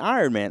 we'll play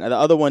Iron Man. And the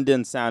other one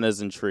didn't sound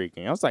as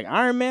intriguing. I was like,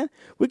 Iron Man?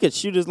 We could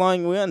shoot as long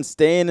as we want and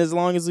stay in as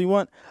long as we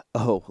want?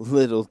 Oh,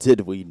 little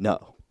did we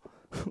know.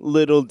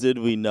 Little did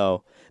we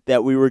know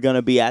that we were going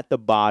to be at the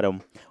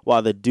bottom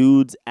while the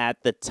dudes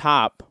at the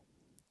top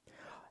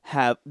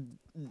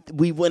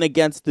we went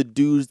against the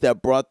dudes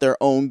that brought their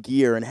own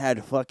gear and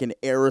had fucking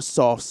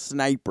airsoft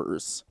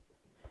snipers.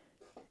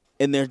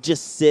 And they're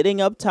just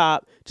sitting up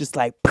top, just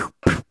like,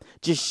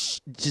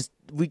 just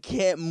we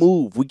can't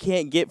move. We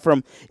can't get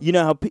from, you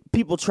know how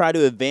people try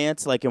to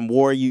advance, like in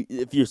war.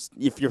 If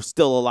you're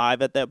still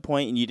alive at that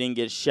point and you didn't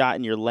get shot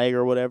in your leg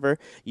or whatever,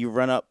 you're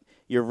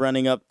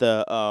running up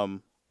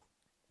the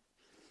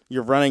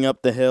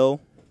hill,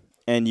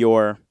 and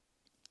you're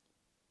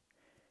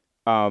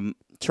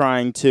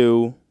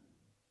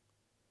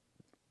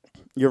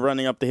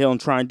running up the hill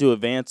and trying to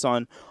advance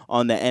on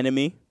the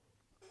enemy.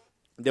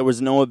 There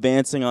was no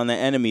advancing on the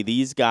enemy.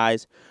 These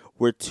guys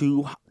were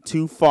too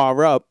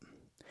far up,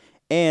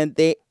 and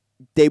they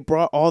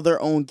brought all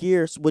their own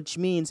gears, which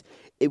means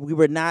we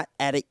were not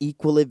at an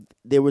equal.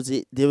 There was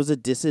a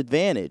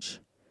disadvantage.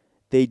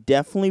 They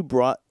definitely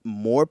brought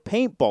more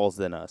paintballs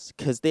than us,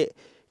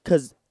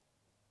 because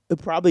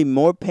probably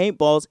more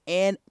paintballs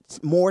and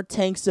more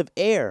tanks of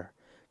air.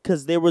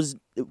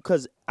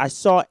 Because I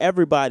saw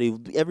everybody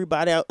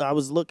I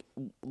was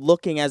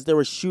looking as they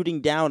were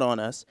shooting down on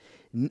us.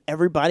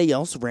 Everybody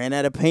else ran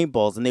out of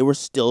paintballs, and they were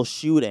still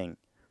shooting.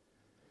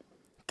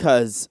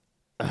 Because,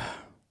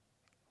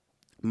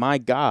 my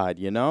God,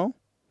 you know?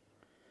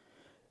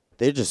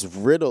 They just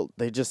riddled.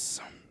 It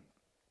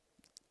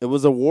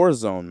was a war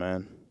zone,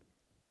 man.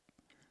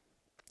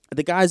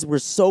 The guys were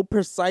so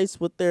precise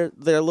with their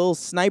little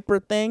sniper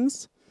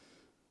things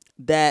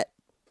that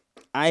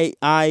I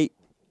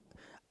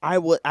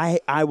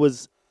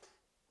was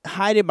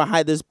hiding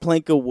behind this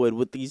plank of wood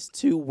with these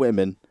two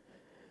women.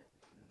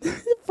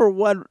 For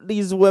one,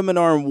 these women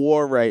are in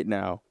war right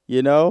now,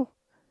 you know?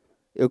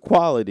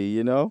 Equality,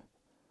 you know?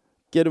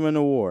 Get them in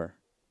a war.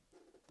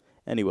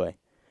 Anyway,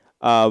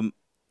 I'm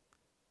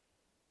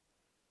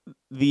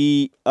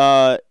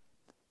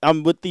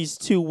with these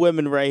two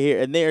women right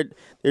here, and they're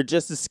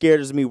just as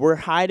scared as me. We're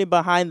hiding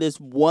behind this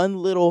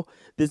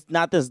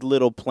not this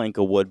little plank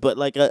of wood, but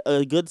like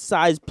a good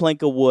sized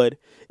plank of wood.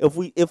 If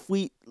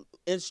we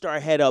inched our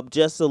head up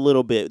just a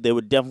little bit, they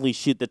would definitely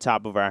shoot the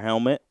top of our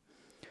helmet.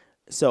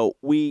 So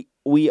we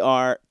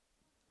are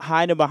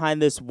hiding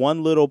behind this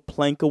one little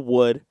plank of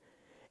wood,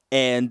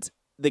 and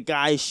the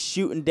guy's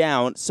shooting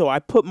down. So I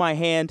put my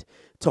hand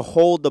to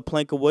hold the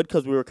plank of wood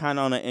because we were kind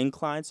of on an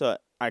incline, so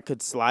I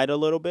could slide a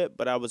little bit.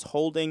 But I was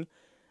holding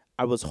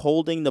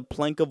the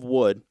plank of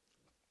wood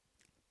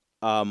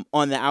on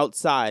the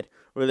outside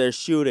where they're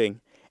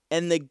shooting,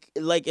 and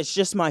it's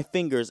just my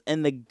fingers,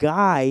 and the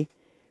guy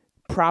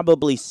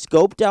probably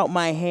scoped out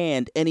my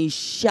hand, and he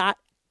shot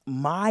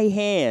my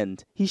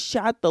hand. He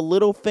shot the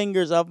little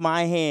fingers of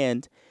my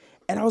hand,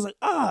 and I was like,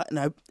 and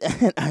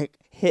I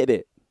hit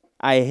it.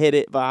 I hit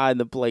it behind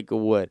the plank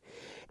of wood.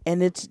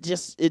 And it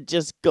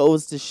just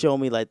goes to show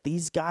me, like,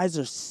 these guys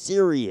are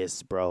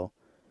serious, bro.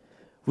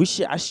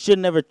 I should have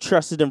never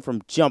trusted them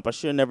from jump. I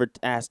should have never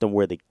asked them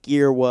where the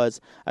gear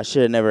was. I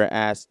should have never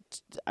asked.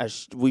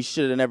 We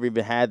should have never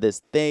even had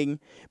this thing,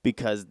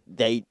 because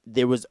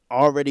there was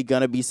already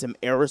gonna be some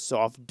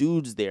airsoft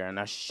dudes there, and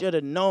I should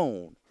have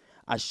known.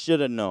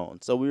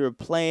 So we were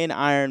playing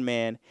Iron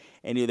Man,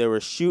 and they were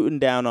shooting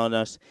down on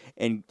us,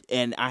 and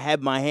I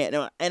had my hand,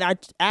 and I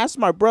asked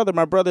my brother.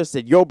 My brother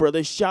said, "Yo, bro,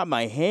 they shot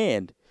my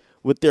hand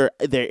with their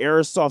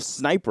airsoft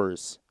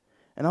snipers,"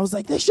 and I was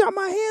like, "They shot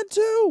my hand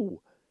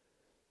too.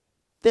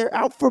 They're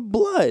out for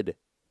blood.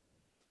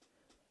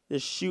 They're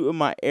shooting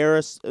my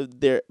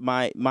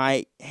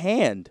my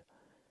hand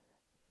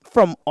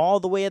from all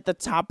the way at the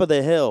top of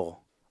the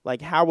hill.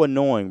 Like, how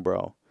annoying,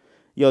 bro."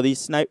 Yo,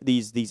 these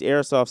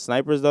airsoft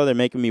snipers, though, they're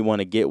making me want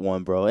to get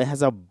one, bro. It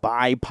has a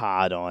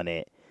bipod on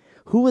it.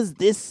 Who is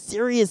this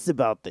serious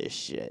about this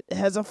shit? It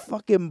has a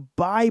fucking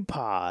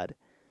bipod.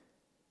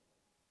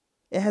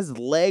 It has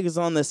legs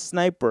on the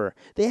sniper.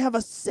 They have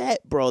a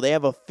set, bro. They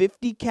have a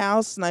 50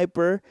 cal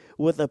sniper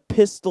with a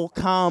pistol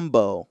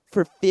combo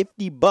for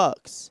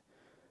 $50.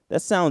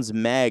 That sounds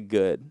mad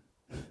good.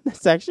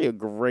 That's actually a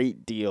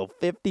great deal.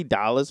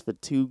 $50 for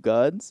 2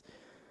 guns?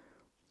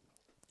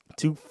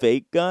 2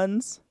 fake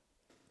guns?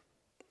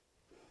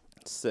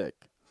 Sick.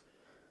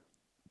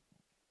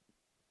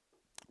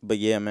 But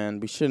yeah, man,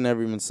 we should have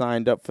never even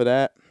signed up for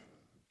that.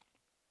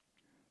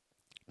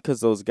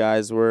 because those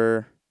guys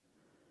they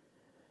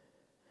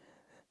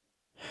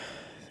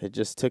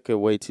just took it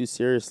way too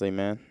seriously,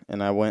 man.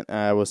 And I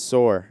was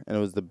sore, and it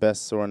was the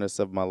best soreness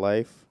of my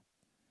life.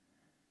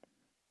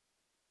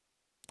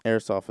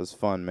 Airsoft is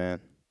fun, man.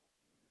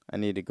 I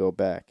need to go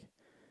back.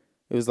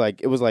 It was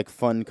like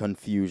fun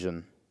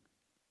confusion.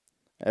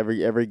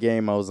 Every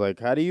game I was like,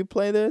 how do you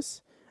play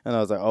this? And I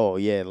was like, oh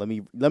yeah, let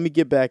me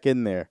get back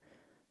in there,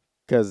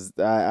 cause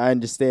I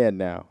understand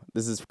now.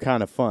 This is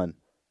kind of fun.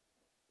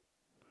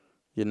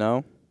 You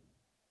know?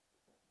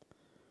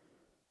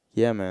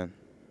 Yeah, man.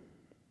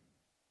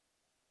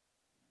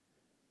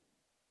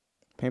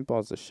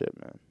 Paintball's the shit,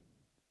 man.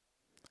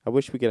 I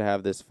wish we could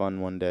have this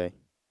fun one day.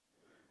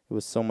 It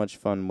was so much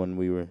fun when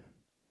we were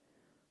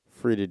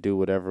free to do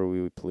whatever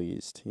we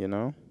pleased, you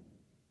know?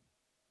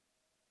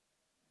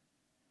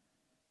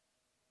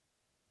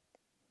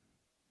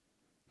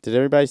 Did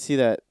everybody see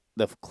the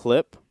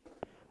clip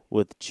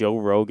with Joe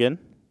Rogan?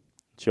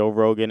 Joe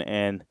Rogan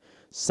and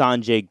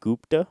Sanjay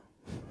Gupta?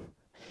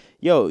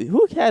 Yo,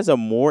 who has a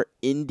more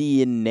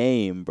Indian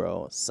name,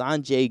 bro?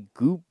 Sanjay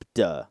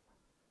Gupta.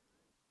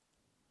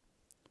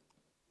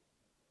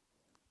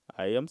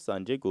 I am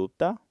Sanjay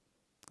Gupta.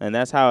 And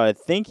that's how I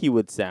think he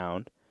would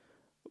sound.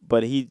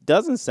 But he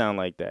doesn't sound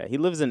like that. He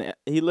lives in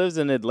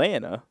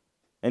Atlanta.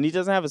 And he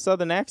doesn't have a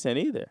southern accent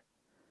either.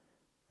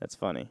 That's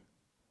funny.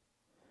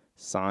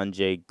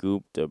 Sanjay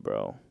Gupta,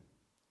 bro.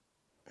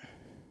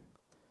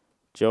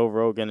 Joe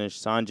Rogan and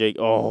Sanjay.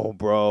 Oh,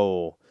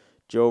 bro.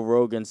 Joe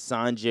Rogan,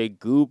 Sanjay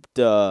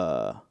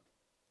Gupta.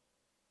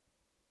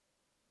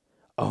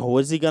 Oh,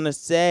 what's he gonna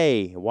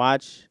say?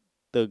 Watch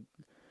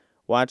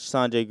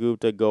Sanjay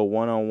Gupta go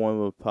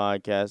one-on-one with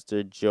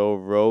podcaster Joe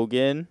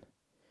Rogan.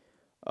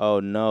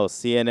 Oh no,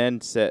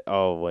 CNN said.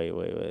 Oh wait.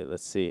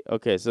 Let's see.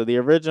 Okay, so the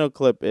original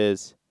clip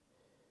is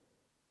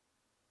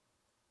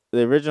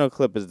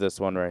this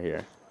one right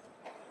here,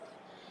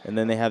 and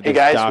then they have this hey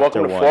guys, doctor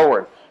welcome to one.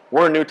 Forward.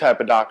 We're a new type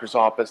of doctor's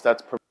office.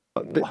 That's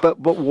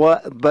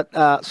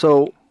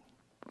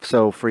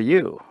so for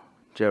you,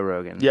 Joe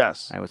Rogan.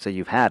 Yes. I would say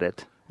you've had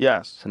it.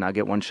 Yes. So now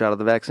get one shot of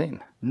the vaccine.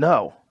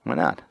 No. Why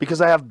not?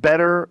 Because I have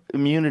better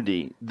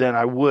immunity than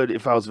I would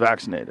if I was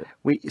vaccinated.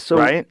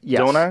 Right? Yes.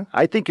 Don't I?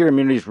 I think your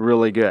immunity is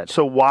really good.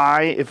 So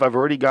why, if I've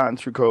already gotten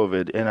through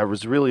COVID and I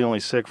was really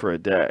only sick for a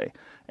day,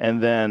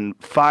 and then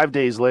 5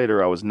 days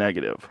later I was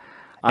negative,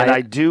 and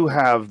I do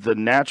have the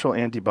natural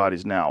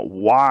antibodies now,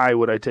 why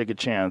would I take a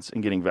chance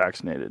in getting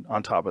vaccinated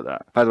on top of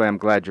that? By the way, I'm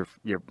glad you're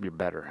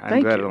better.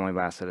 I'm glad it only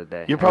lasted a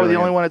day. You're probably the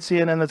only one at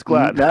CNN that's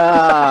glad. No.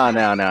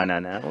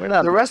 We're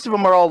not. The rest of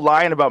them are all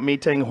lying about me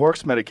taking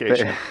horse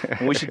medication.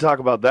 And we should talk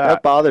about that.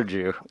 That bothered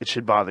you. It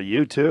should bother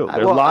you, too.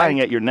 They're lying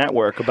at your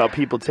network about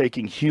people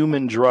taking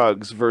human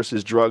drugs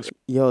versus drugs.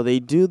 Yo, they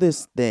do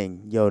this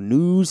thing. Yo,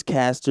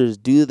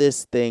 newscasters do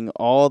this thing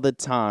all the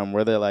time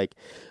where they're like,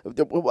 you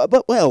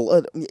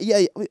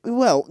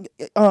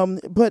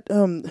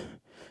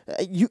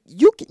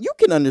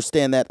can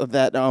understand that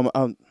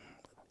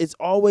it's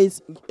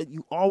always,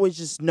 you always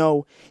just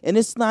know, and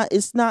it's not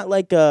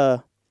like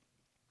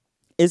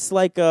it's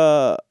like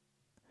a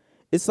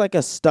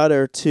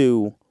stutter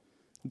to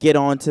get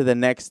on to the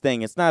next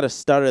thing. It's not a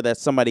stutter that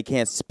somebody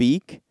can't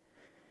speak.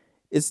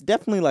 It's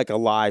definitely like a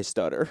lie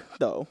stutter,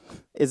 though.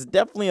 It's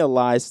definitely a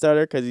lie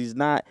stutter because he's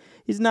not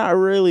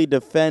really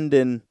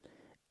defending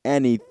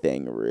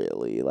anything,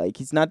 really. Like,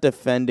 he's not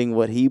defending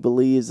what he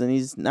believes, and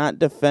he's not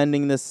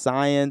defending the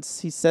science.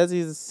 He says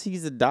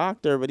he's a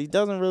doctor, but he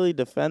doesn't really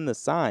defend the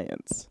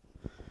science.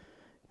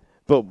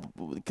 But,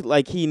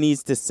 like, he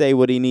needs to say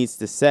what he needs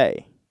to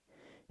say.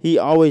 He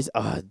always,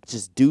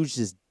 dudes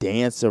just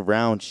dance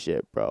around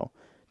shit, bro.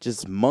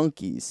 Just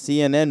monkeys,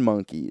 CNN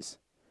monkeys.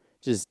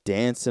 Just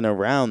dancing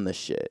around the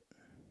shit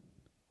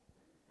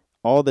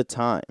all the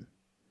time.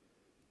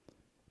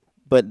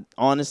 But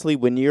honestly,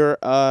 when you're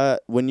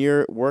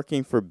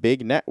working for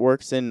big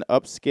networks and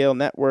upscale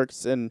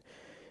networks, and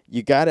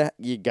you gotta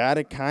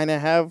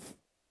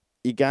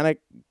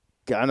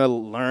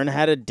learn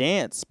how to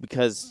dance,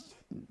 because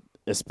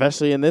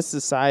especially in this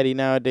society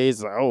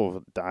nowadays,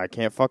 I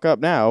can't fuck up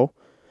now.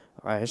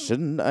 I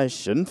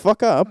shouldn't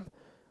fuck up.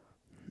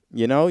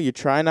 You know, you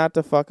try not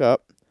to fuck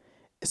up.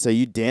 So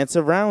you dance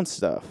around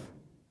stuff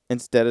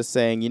instead of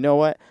saying, you know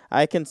what,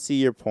 I can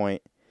see your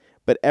point.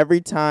 But every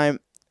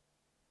time,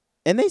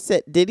 and they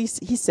said, he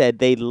said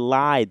they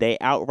lied. They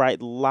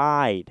outright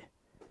lied.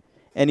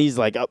 And he's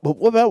like,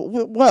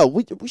 well,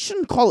 we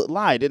shouldn't call it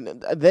lied. And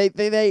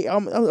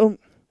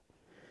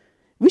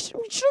we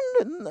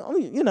shouldn't,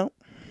 you know.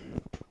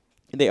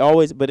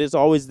 But it's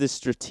always this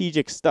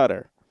strategic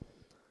stutter.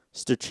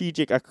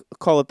 I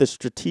call it the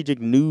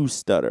strategic news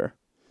stutter.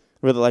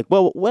 Where they're like,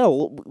 well,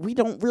 we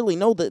don't really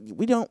know that.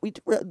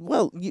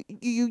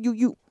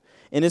 You.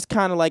 And it's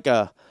kind of like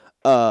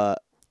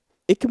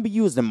it can be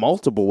used in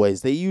multiple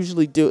ways. They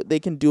usually they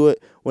can do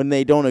it when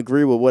they don't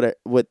agree with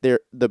the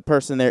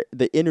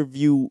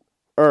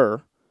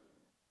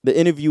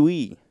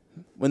interviewee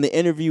When the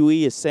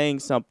interviewee is saying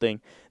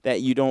something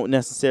that you don't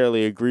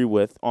necessarily agree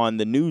with on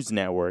the news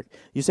network,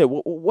 you say,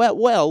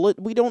 well,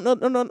 we don't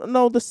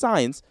know the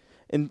science,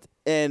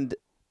 and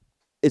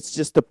it's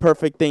just the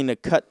perfect thing to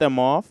cut them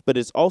off, but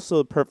it's also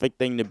the perfect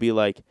thing to be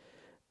like,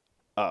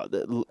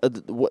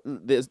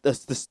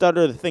 the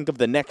stutter to think of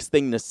the next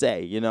thing to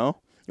say, you know?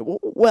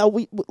 Well,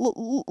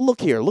 look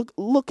here,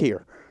 look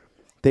here.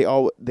 They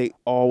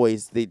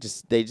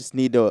just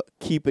need to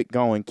keep it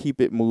going,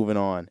 keep it moving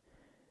on,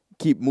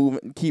 keep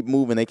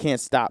moving. They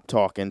can't stop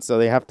talking, so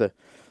they have to.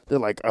 They're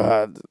like,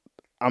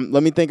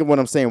 let me think of what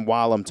I'm saying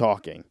while I'm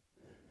talking.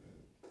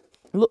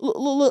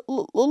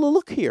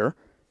 Look here.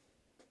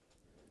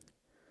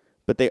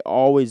 But they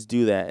always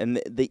do that, and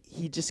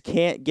he just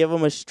can't give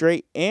them a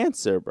straight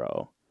answer,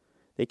 bro.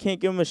 They can't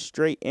give him a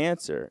straight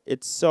answer.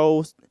 It's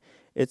so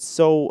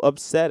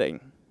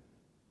upsetting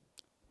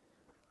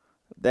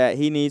that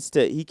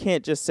he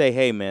can't just say,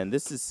 hey, man,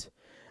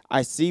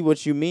 I see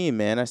what you mean,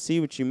 man. I see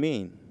what you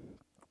mean.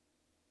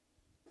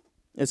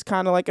 It's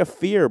kind of like a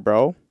fear,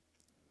 bro.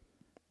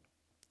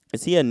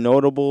 Is he a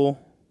notable?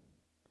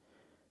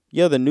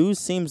 Yo, the news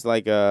seems it's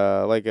like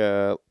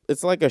a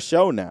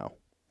show now.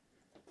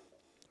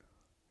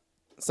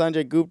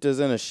 Sanjay Gupta's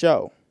in a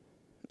show.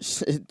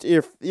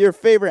 Your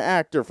favorite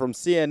actor from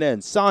CNN,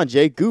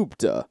 Sanjay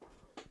Gupta.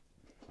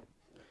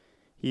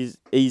 He's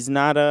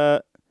not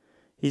a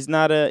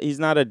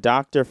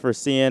doctor for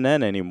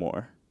CNN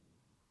anymore.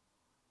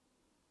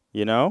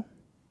 You know?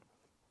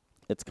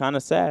 It's kind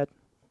of sad.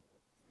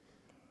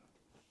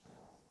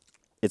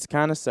 It's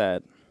kind of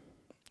sad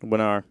when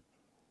our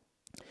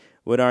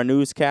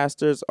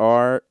newscasters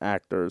are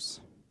actors.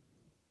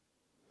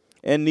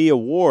 And the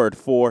award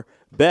for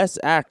Best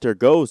Actor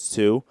goes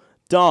to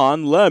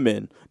Don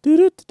Lemon.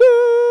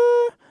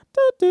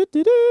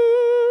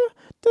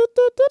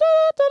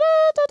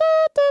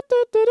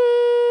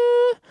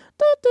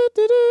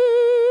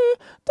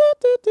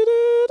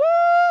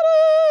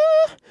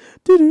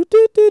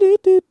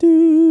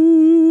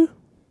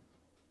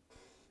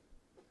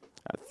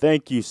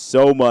 Thank you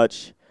so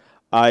much.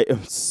 I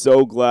am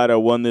so glad I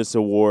won this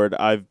award.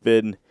 I've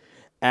been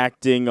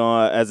acting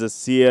as a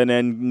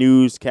CNN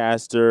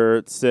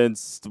newscaster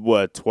since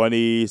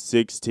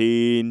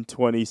 2016,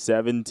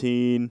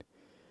 2017.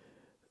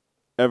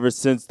 Ever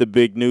since the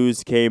big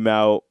news came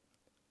out,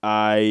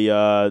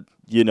 I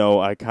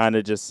kind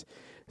of just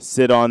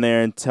sit on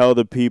there and tell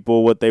the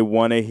people what they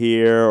want to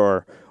hear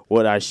or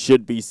what I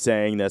should be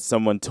saying that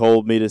someone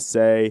told me to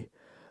say.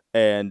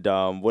 And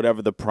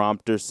whatever the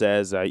prompter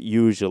says,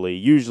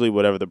 usually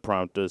whatever the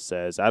prompter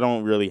says. I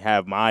don't really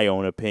have my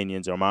own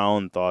opinions or my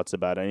own thoughts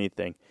about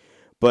anything.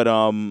 But,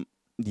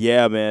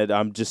 yeah, man,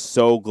 I'm just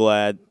so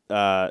glad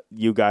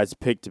you guys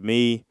picked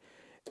me.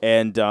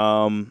 And,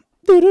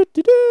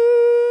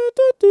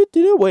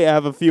 wait, I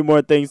have a few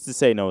more things to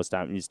say. No, it's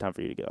time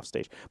for you to get off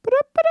stage.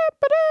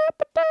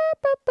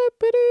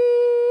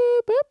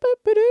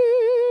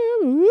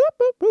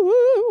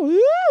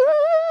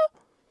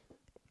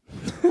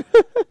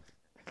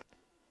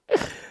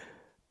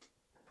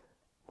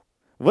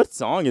 What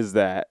song is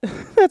that?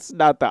 That's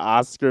not the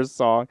Oscar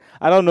song.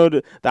 I don't know.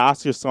 The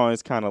Oscar song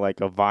is kind of like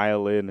a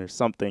violin or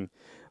something.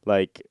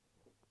 Like,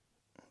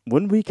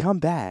 when we come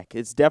back,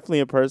 it's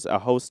definitely a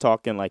host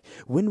talking like,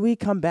 when we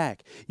come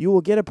back, you will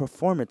get a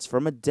performance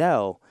from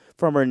Adele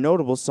from her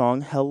notable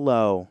song,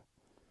 Hello.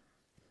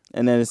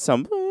 And then it's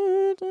some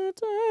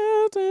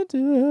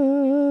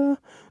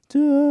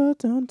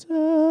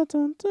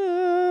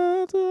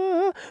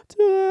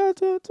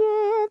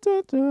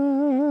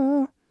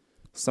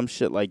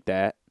shit like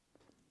that.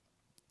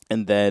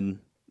 And then,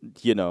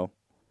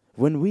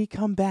 when we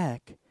come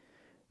back,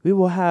 we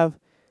will have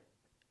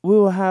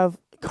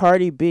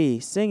Cardi B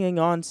singing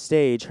on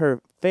stage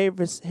her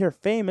famous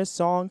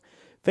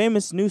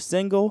new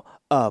single,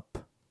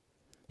 Up,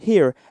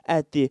 here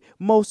at the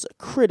most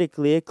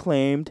critically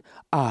acclaimed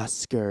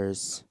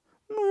Oscars.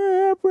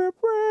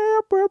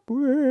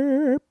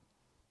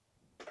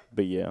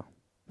 But yeah.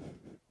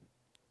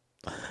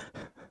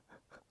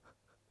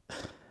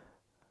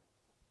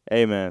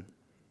 Hey, man.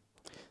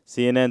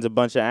 CNN's a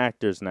bunch of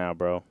actors now,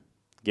 bro.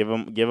 Give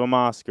them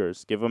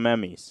Oscars. Give them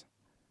Emmys.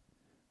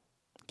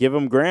 Give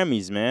them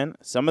Grammys, man.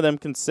 Some of them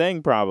can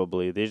sing,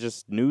 probably. They're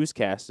just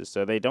newscasters,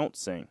 so they don't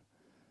sing.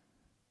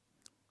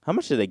 How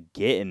much are they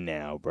getting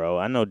now, bro?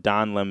 I know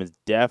Don Lemon's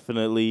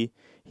definitely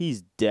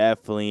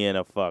in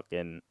a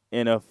fucking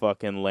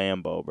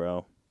Lambo,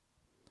 bro.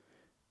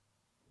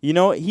 You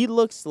know, he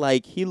looks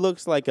like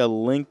a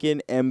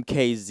Lincoln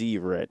MKZ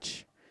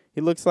rich.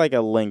 He looks like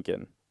a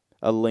Lincoln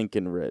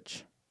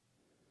rich.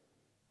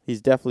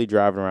 He's definitely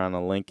driving around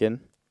a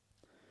Lincoln.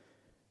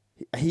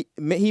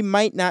 He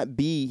might not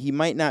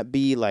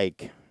be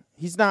like,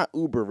 he's not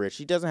uber rich.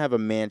 He doesn't have a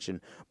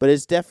mansion, but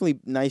it's definitely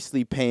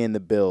nicely paying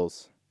the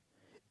bills.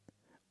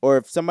 Or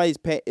if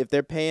if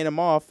they're paying him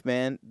off,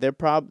 man, that's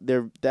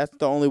the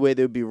only way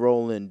they'll be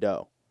rolling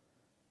dough.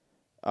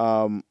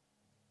 All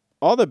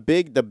the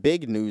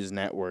big news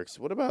networks.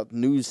 What about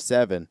News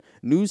 7?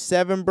 News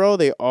 7, bro,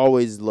 they're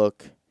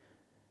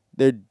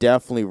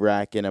definitely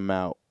racking them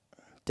out.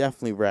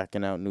 Definitely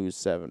racking out News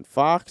 7.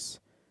 Fox,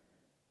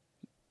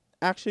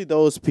 actually,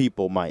 those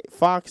people might.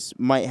 Fox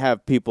might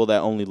have people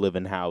that only live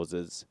in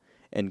houses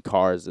and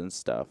cars and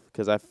stuff.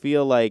 Because I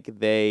feel like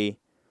they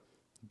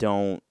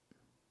don't.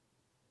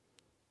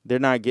 They're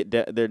not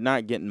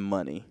getting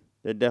money.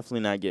 They're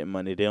definitely not getting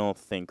money. They don't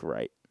think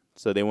right,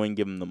 so they wouldn't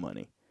give them the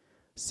money.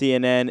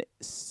 CNN,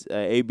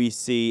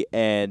 ABC,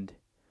 and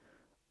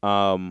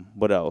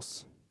what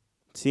else?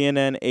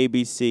 CNN,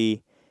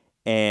 ABC,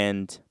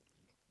 and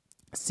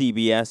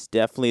CBS.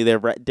 Definitely, they're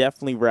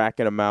definitely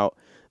racking them out.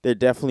 They're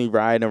definitely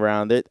riding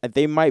around.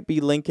 They might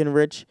be Lincoln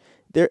rich.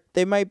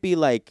 They might be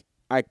like,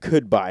 I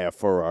could buy a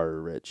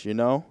Ferrari rich, you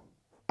know?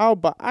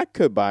 I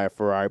could buy a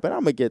Ferrari, but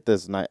I'm gonna get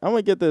this nice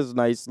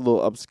little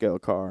upscale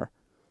car.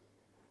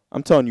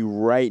 I'm telling you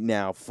right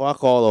now,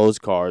 fuck all those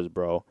cars,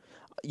 bro.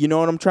 You know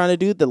what I'm trying to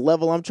do? The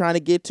level I'm trying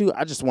to get to,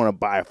 I just want to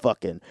buy a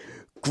fucking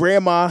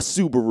grandma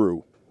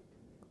Subaru.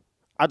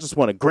 I just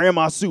want a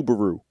grandma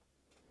Subaru.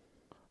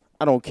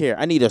 I don't care.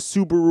 I need a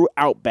Subaru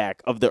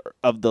Outback of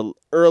the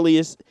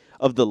latest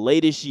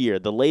year.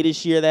 The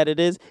latest year that it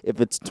is,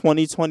 if it's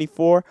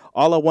 2024,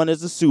 all I want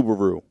is a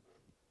Subaru.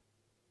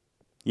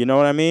 You know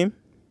what I mean?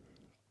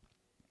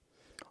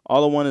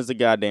 All I want is a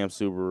goddamn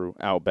Subaru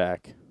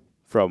Outback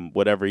from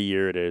whatever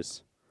year it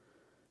is.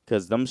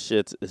 Because them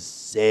shits is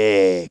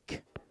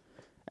sick.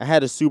 I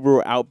had a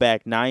Subaru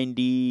Outback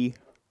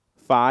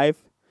 95.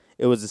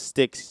 It was a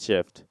stick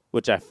shift,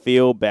 which I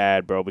feel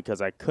bad, bro,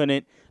 because I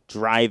couldn't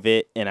drive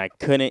it and I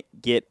couldn't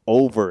get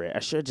over it. I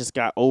should have just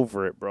got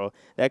over it, bro.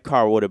 That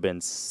car would have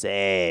been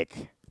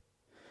sick.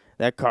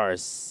 That car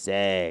is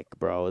sick,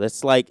 bro.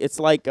 It's like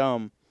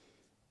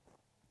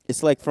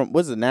from,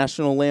 what's it,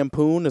 National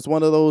Lampoon? It's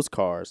one of those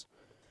cars.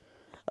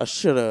 I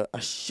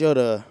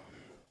shoulda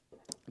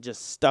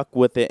just stuck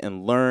with it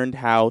and learned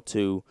how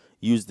to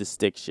use the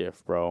stick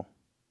shift, bro.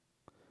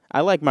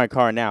 I like my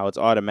car now. It's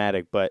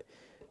automatic, but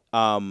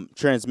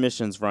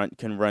transmissions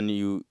can run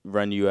you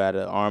at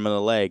an arm and a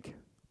leg.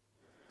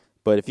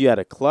 But if you had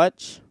a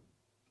clutches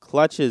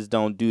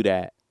don't do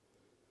that.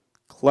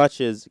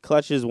 Clutches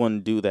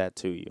wouldn't do that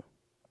to you.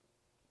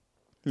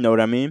 You know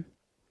what I mean?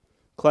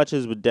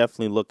 Clutches would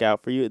definitely look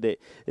out for you.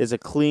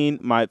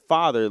 My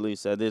father at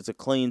least said there's a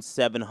clean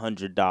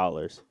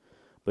 $700.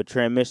 But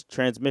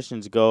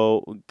transmissions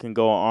can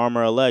go an arm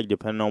or a leg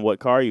depending on what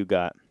car you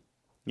got.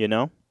 You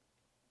know?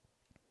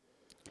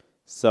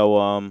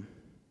 So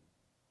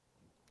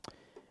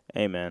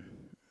hey man.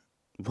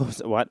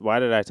 Why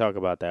did I talk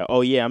about that?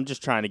 Oh yeah, I'm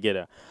just trying to get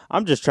a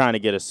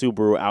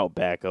Subaru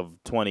Outback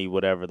of 20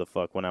 whatever the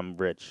fuck when I'm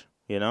rich,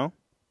 you know?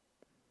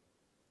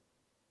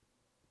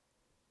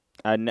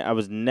 I'm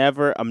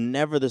never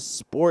the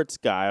sports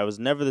guy. I was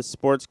never the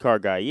sports car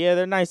guy. Yeah,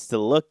 they're nice to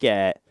look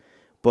at,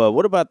 but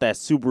what about that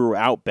Subaru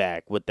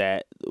Outback with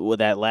that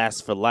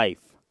last for life?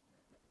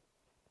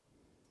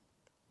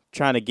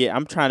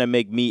 I'm trying to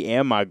make me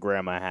and my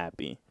grandma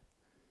happy.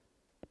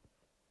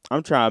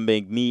 I'm trying to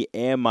make me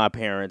and my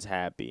parents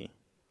happy.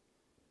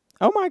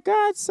 Oh my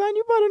God, son,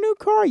 you bought a new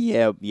car?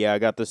 Yeah, I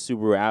got the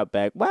Subaru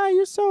Outback. Wow,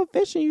 you're so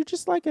efficient.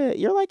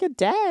 You're like a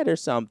dad or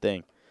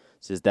something.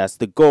 Says that's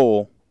the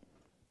goal.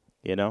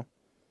 You know?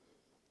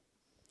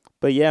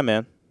 But yeah,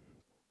 man.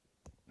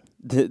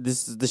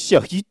 This is the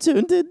show you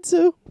tuned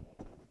into.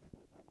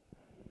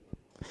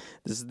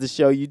 This is the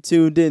show you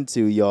tuned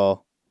into,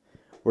 y'all.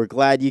 We're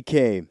glad you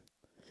came.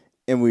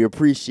 And we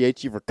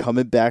appreciate you for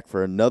coming back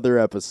for another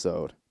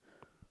episode.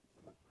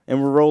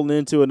 And we're rolling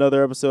into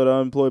another episode of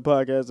Unemployed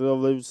Podcast.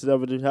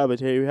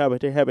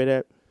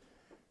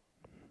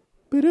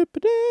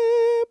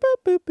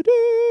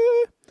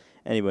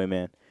 Anyway,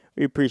 man.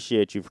 We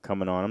appreciate you for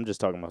coming on. I'm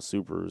just talking about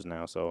Subarus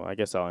now, so I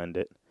guess I'll end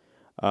it.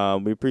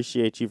 We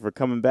appreciate you for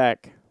coming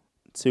back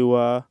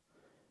to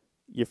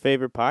your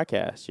favorite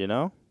podcast, you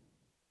know?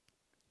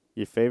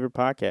 Your favorite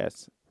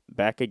podcast.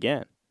 Back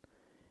again.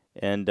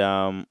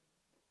 And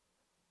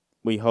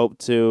we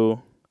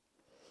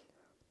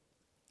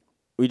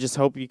just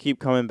hope you keep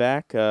coming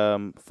back.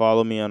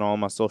 Follow me on all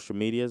my social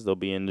medias. They'll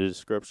be in the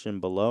description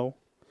below.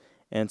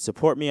 And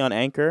support me on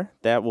Anchor.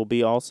 That will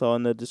be also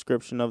in the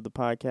description of the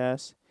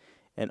podcast.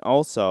 And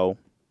also,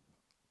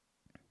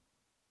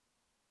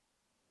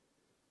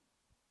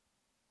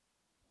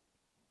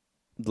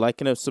 like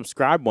and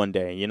subscribe one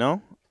day, you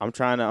know? I'm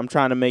trying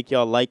to make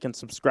y'all like and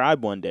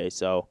subscribe one day.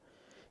 So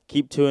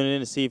keep tuning in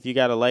to see if you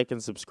got to like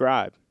and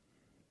subscribe.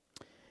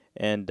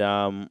 And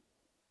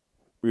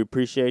we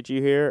appreciate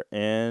you here,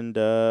 and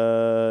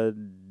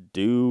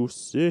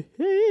deuces.